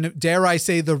 in, dare I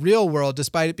say, the real world,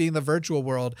 despite it being the virtual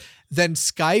world, than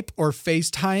Skype or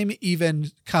FaceTime even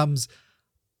comes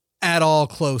at all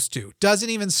close to.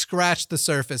 Doesn't even scratch the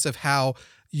surface of how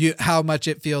much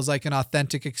it feels like an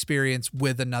authentic experience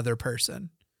with another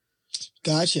person.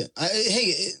 Gotcha.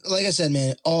 Like I said, man,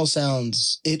 it all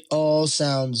sounds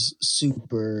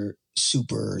super,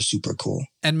 super, super cool.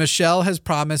 And Michelle has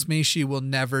promised me she will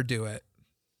never do it.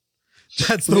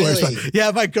 That's the Really? worst one.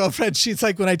 Yeah, my girlfriend, she's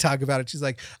like, when I talk about it, she's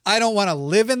like, I don't want to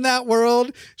live in that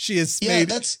world. She has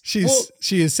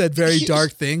she has said very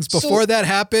dark things. Before that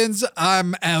happens,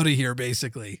 I'm out of here,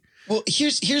 basically. Well,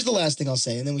 here's the last thing I'll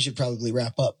say, and then we should probably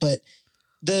wrap up. But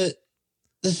the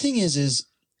thing is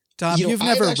Dom, you've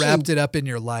never wrapped it up in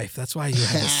your life. That's why you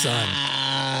have a son.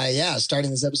 Yeah,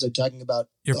 starting this episode talking about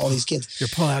all these kids. Your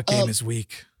pull-out game is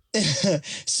weak.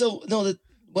 So no, the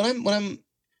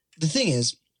thing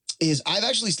is I've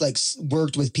actually like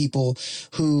worked with people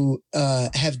who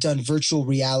have done virtual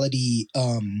reality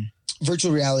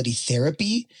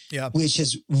therapy, which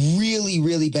is really,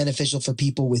 really beneficial for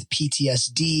people with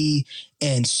PTSD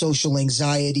and social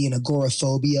anxiety and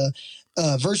agoraphobia.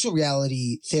 Virtual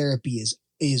reality therapy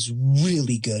is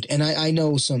really good. And I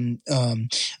know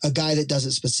a guy that does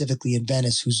it specifically in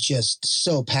Venice who's just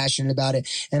so passionate about it.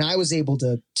 And I was able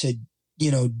to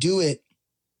do it.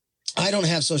 I don't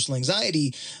have social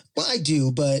anxiety. Well, I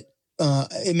do, but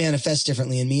it manifests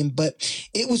differently in me. But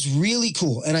it was really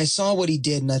cool. And I saw what he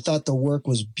did and I thought the work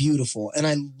was beautiful. And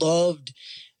I loved,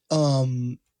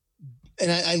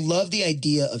 I love the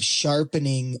idea of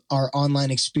sharpening our online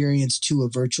experience to a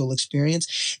virtual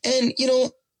experience. And,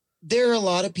 there are a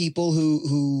lot of people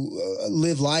who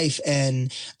live life,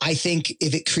 and I think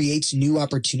if it creates new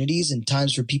opportunities and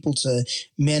times for people to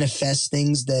manifest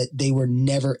things that they were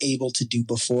never able to do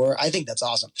before, I think that's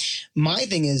awesome. My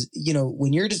thing is,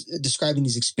 when you're describing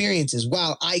these experiences,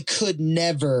 wow, I could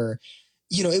never,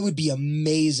 it would be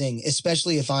amazing,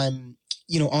 especially if I'm,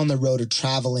 on the road or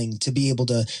traveling, to be able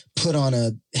to put on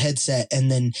a headset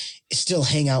and then still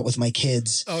hang out with my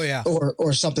kids. Oh yeah.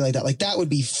 Or something like that. Like that would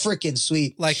be freaking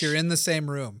sweet. Like you're in the same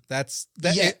room.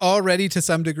 It already to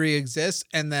some degree exists.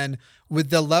 And then with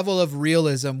the level of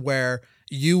realism where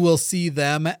you will see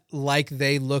them like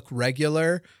they look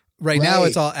regular. Right now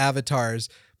it's all avatars,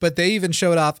 but they even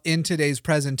showed off in today's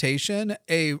presentation,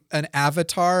 an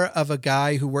avatar of a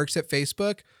guy who works at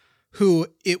Facebook, who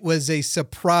it was a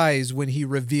surprise when he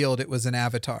revealed it was an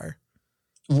avatar.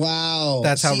 Wow.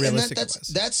 That's how realistic it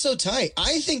was. That's so tight.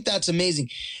 I think that's amazing.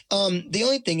 The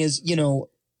only thing is,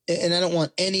 and I don't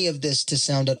want any of this to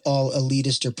sound at all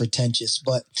elitist or pretentious,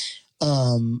 but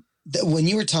when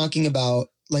you were talking about,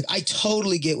 like, I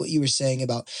totally get what you were saying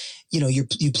about,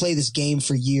 you play this game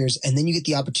for years and then you get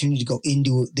the opportunity to go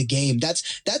into the game. That's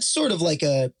sort of like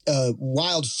a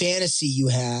wild fantasy you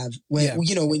have when,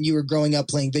 when you were growing up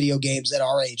playing video games at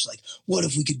our age, like, what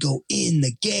if we could go in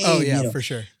the game? Oh yeah, for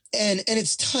sure. And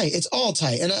it's tight. It's all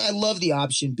tight. And I love the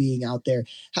option being out there.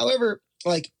 However,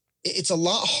 like, it's a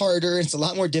lot harder. It's a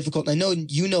lot more difficult. And I know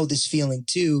you know this feeling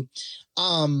too.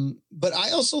 But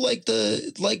I also like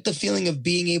the feeling of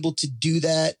being able to do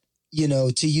that,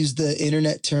 to use the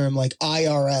internet term, like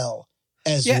IRL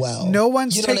as well. No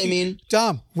one's what I mean?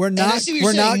 Dom, we're not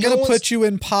going to put you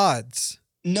in pods.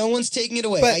 No one's taking it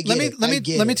away. But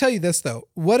let me tell you this though.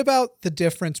 What about the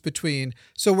difference between,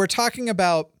 so we're talking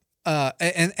about,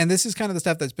 and this is kind of the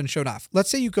stuff that's been shown off. Let's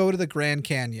say you go to the Grand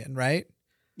Canyon, right?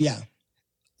 Yeah.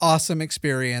 awesome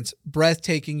experience,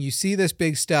 breathtaking. You see this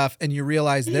big stuff and you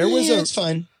realize there was it's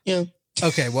fine. Yeah.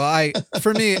 Okay, well,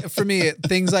 for me,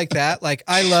 things like that, like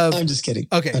I love. I'm just kidding.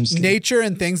 Okay, I'm just kidding. nature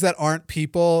and things that aren't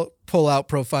people pull out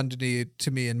profundity to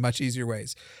me in much easier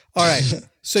ways. All right,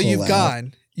 so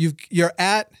you're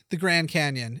at the Grand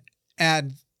Canyon,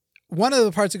 and one of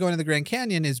the parts of going to the Grand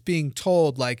Canyon is being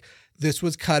told like this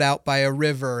was cut out by a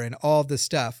river and all this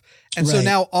stuff. And so Right.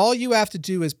 now all you have to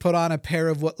do is put on a pair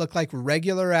of what look like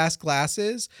regular ass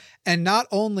glasses. And not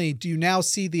only do you now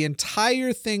see the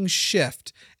entire thing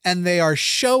shift, and they are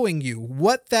showing you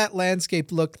what that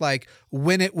landscape looked like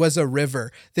when it was a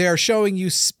river. They are showing you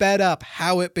sped up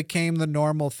how it became the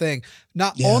normal thing.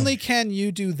 Not Yeah. only can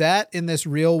you do that in this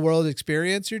real world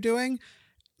experience you're doing,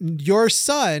 your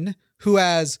son who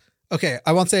has, okay,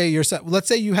 I won't say your son, let's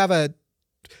say you have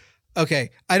okay,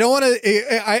 I don't want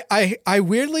to, I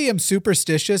weirdly am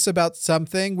superstitious about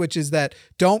something, which is that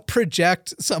don't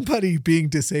project somebody being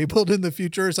disabled in the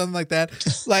future or something like that,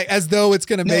 like as though it's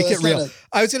going to make it that's not real.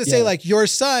 I was going to say like your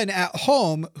son at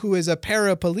home, who is a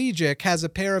paraplegic, has a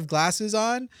pair of glasses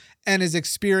on and is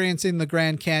experiencing the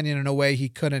Grand Canyon in a way he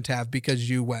couldn't have because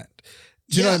you went.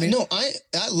 Do you know what I mean? No, I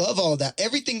love all of that.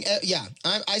 Everything. Yeah,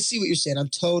 I see what you're saying. I'm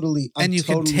And you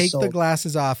totally can take sold. the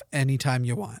glasses off anytime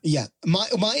you want. Yeah, my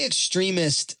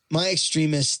extremist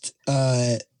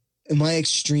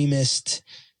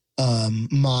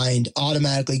mind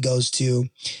automatically goes to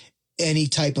any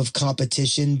type of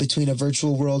competition between a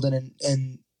virtual world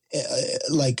and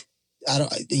like I don't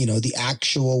the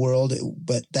actual world,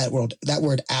 but that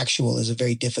word actual is a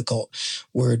very difficult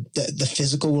word. The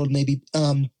physical world maybe.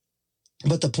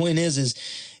 But the point is,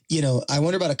 I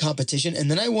wonder about a competition,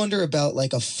 and then I wonder about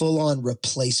like a full-on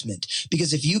replacement.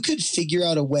 Because if you could figure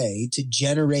out a way to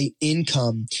generate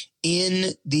income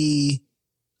in the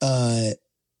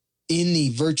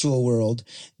virtual world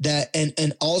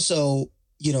and also,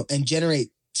 and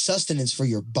generate sustenance for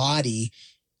your body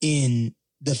in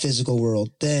the physical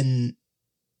world, then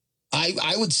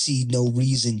I would see no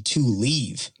reason to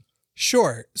leave.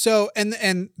 Sure. So,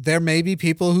 and there may be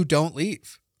people who don't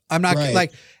leave. I'm not Right.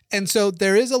 like, and so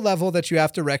there is a level that you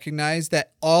have to recognize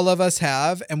that all of us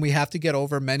have, and we have to get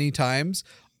over many times,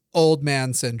 old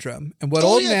man syndrome. And what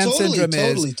old man syndrome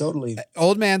is, totally.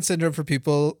 old man syndrome for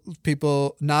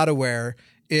people not aware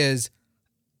is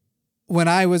when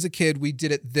I was a kid, we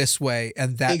did it this way,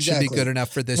 and that should be Exactly. good enough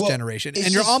for this Well, generation. it's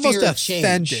And you're just almost fear of change.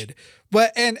 offended.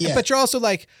 But you're also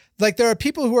like there are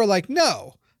people who are like,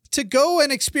 no. To go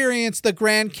and experience the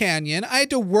Grand Canyon, I had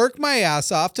to work my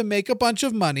ass off to make a bunch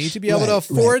of money to be able to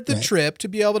afford the trip, to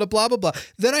be able to blah, blah, blah.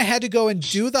 Then I had to go and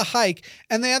do the hike.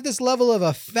 And they have this level of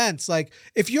offense. Like,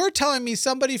 if you're telling me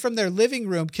somebody from their living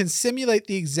room can simulate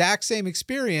the exact same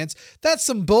experience, that's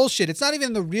some bullshit. It's not even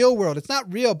in the real world. It's not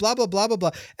real, blah, blah, blah, blah,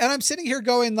 blah. And I'm sitting here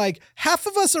going like, half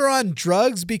of us are on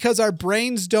drugs because our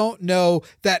brains don't know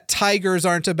that tigers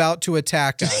aren't about to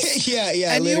attack us.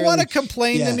 yeah. And you want to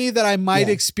complain to me that I might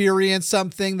experience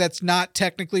something that's not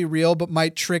technically real, but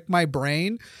might trick my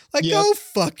brain? Like, go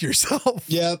fuck yourself.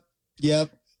 Yep.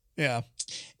 Yeah.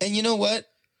 And you know what?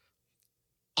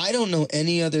 I don't know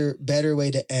any other better way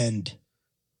to end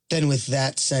than with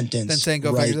that sentence. Then saying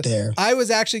go fuck right yourself. there. I was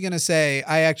actually going to say,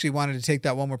 I actually wanted to take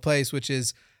that one more place, which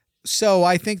is, so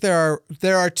I think there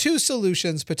are two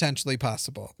solutions potentially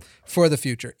possible for the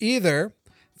future. Either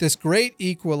this great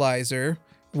equalizer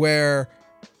where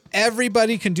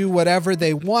everybody can do whatever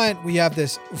they want. We have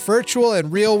this virtual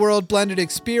and real world blended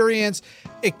experience.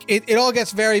 It all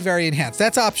gets very, very enhanced.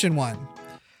 That's option one.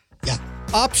 Yeah.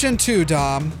 Option two,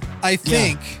 Dom, I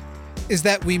think, is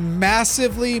that we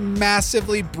massively,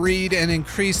 massively breed and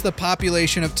increase the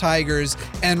population of tigers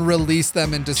and release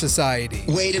them into society.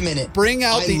 Wait a minute. Bring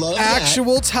out I the love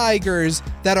actual tigers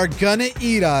that are gonna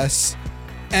eat us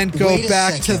and go Wait a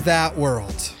back to second. that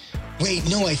world. Wait,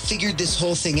 no, I figured this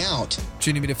whole thing out. Do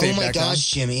you need me to fade Oh my back gosh,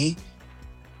 Jimmy.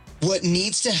 What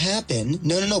needs to happen,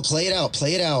 no, play it out,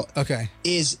 on? Okay.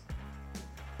 is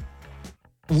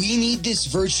we need this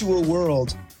virtual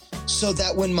world so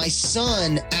that when my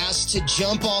son asks to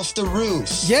jump off the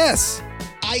roof, Yes.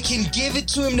 I can give it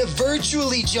to him to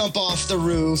virtually jump off the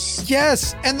roof.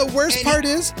 Yes. And the worst And part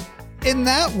is, in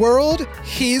that world,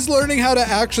 he's learning how to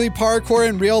actually parkour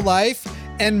in real life.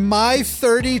 And my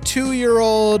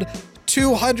 32-year-old,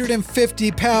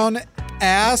 250-pound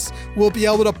ass will be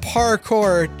able to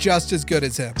parkour just as good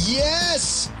as him.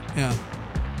 Yes! Yeah.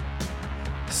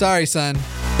 Sorry, son.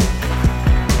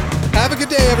 Have a good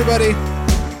day, everybody.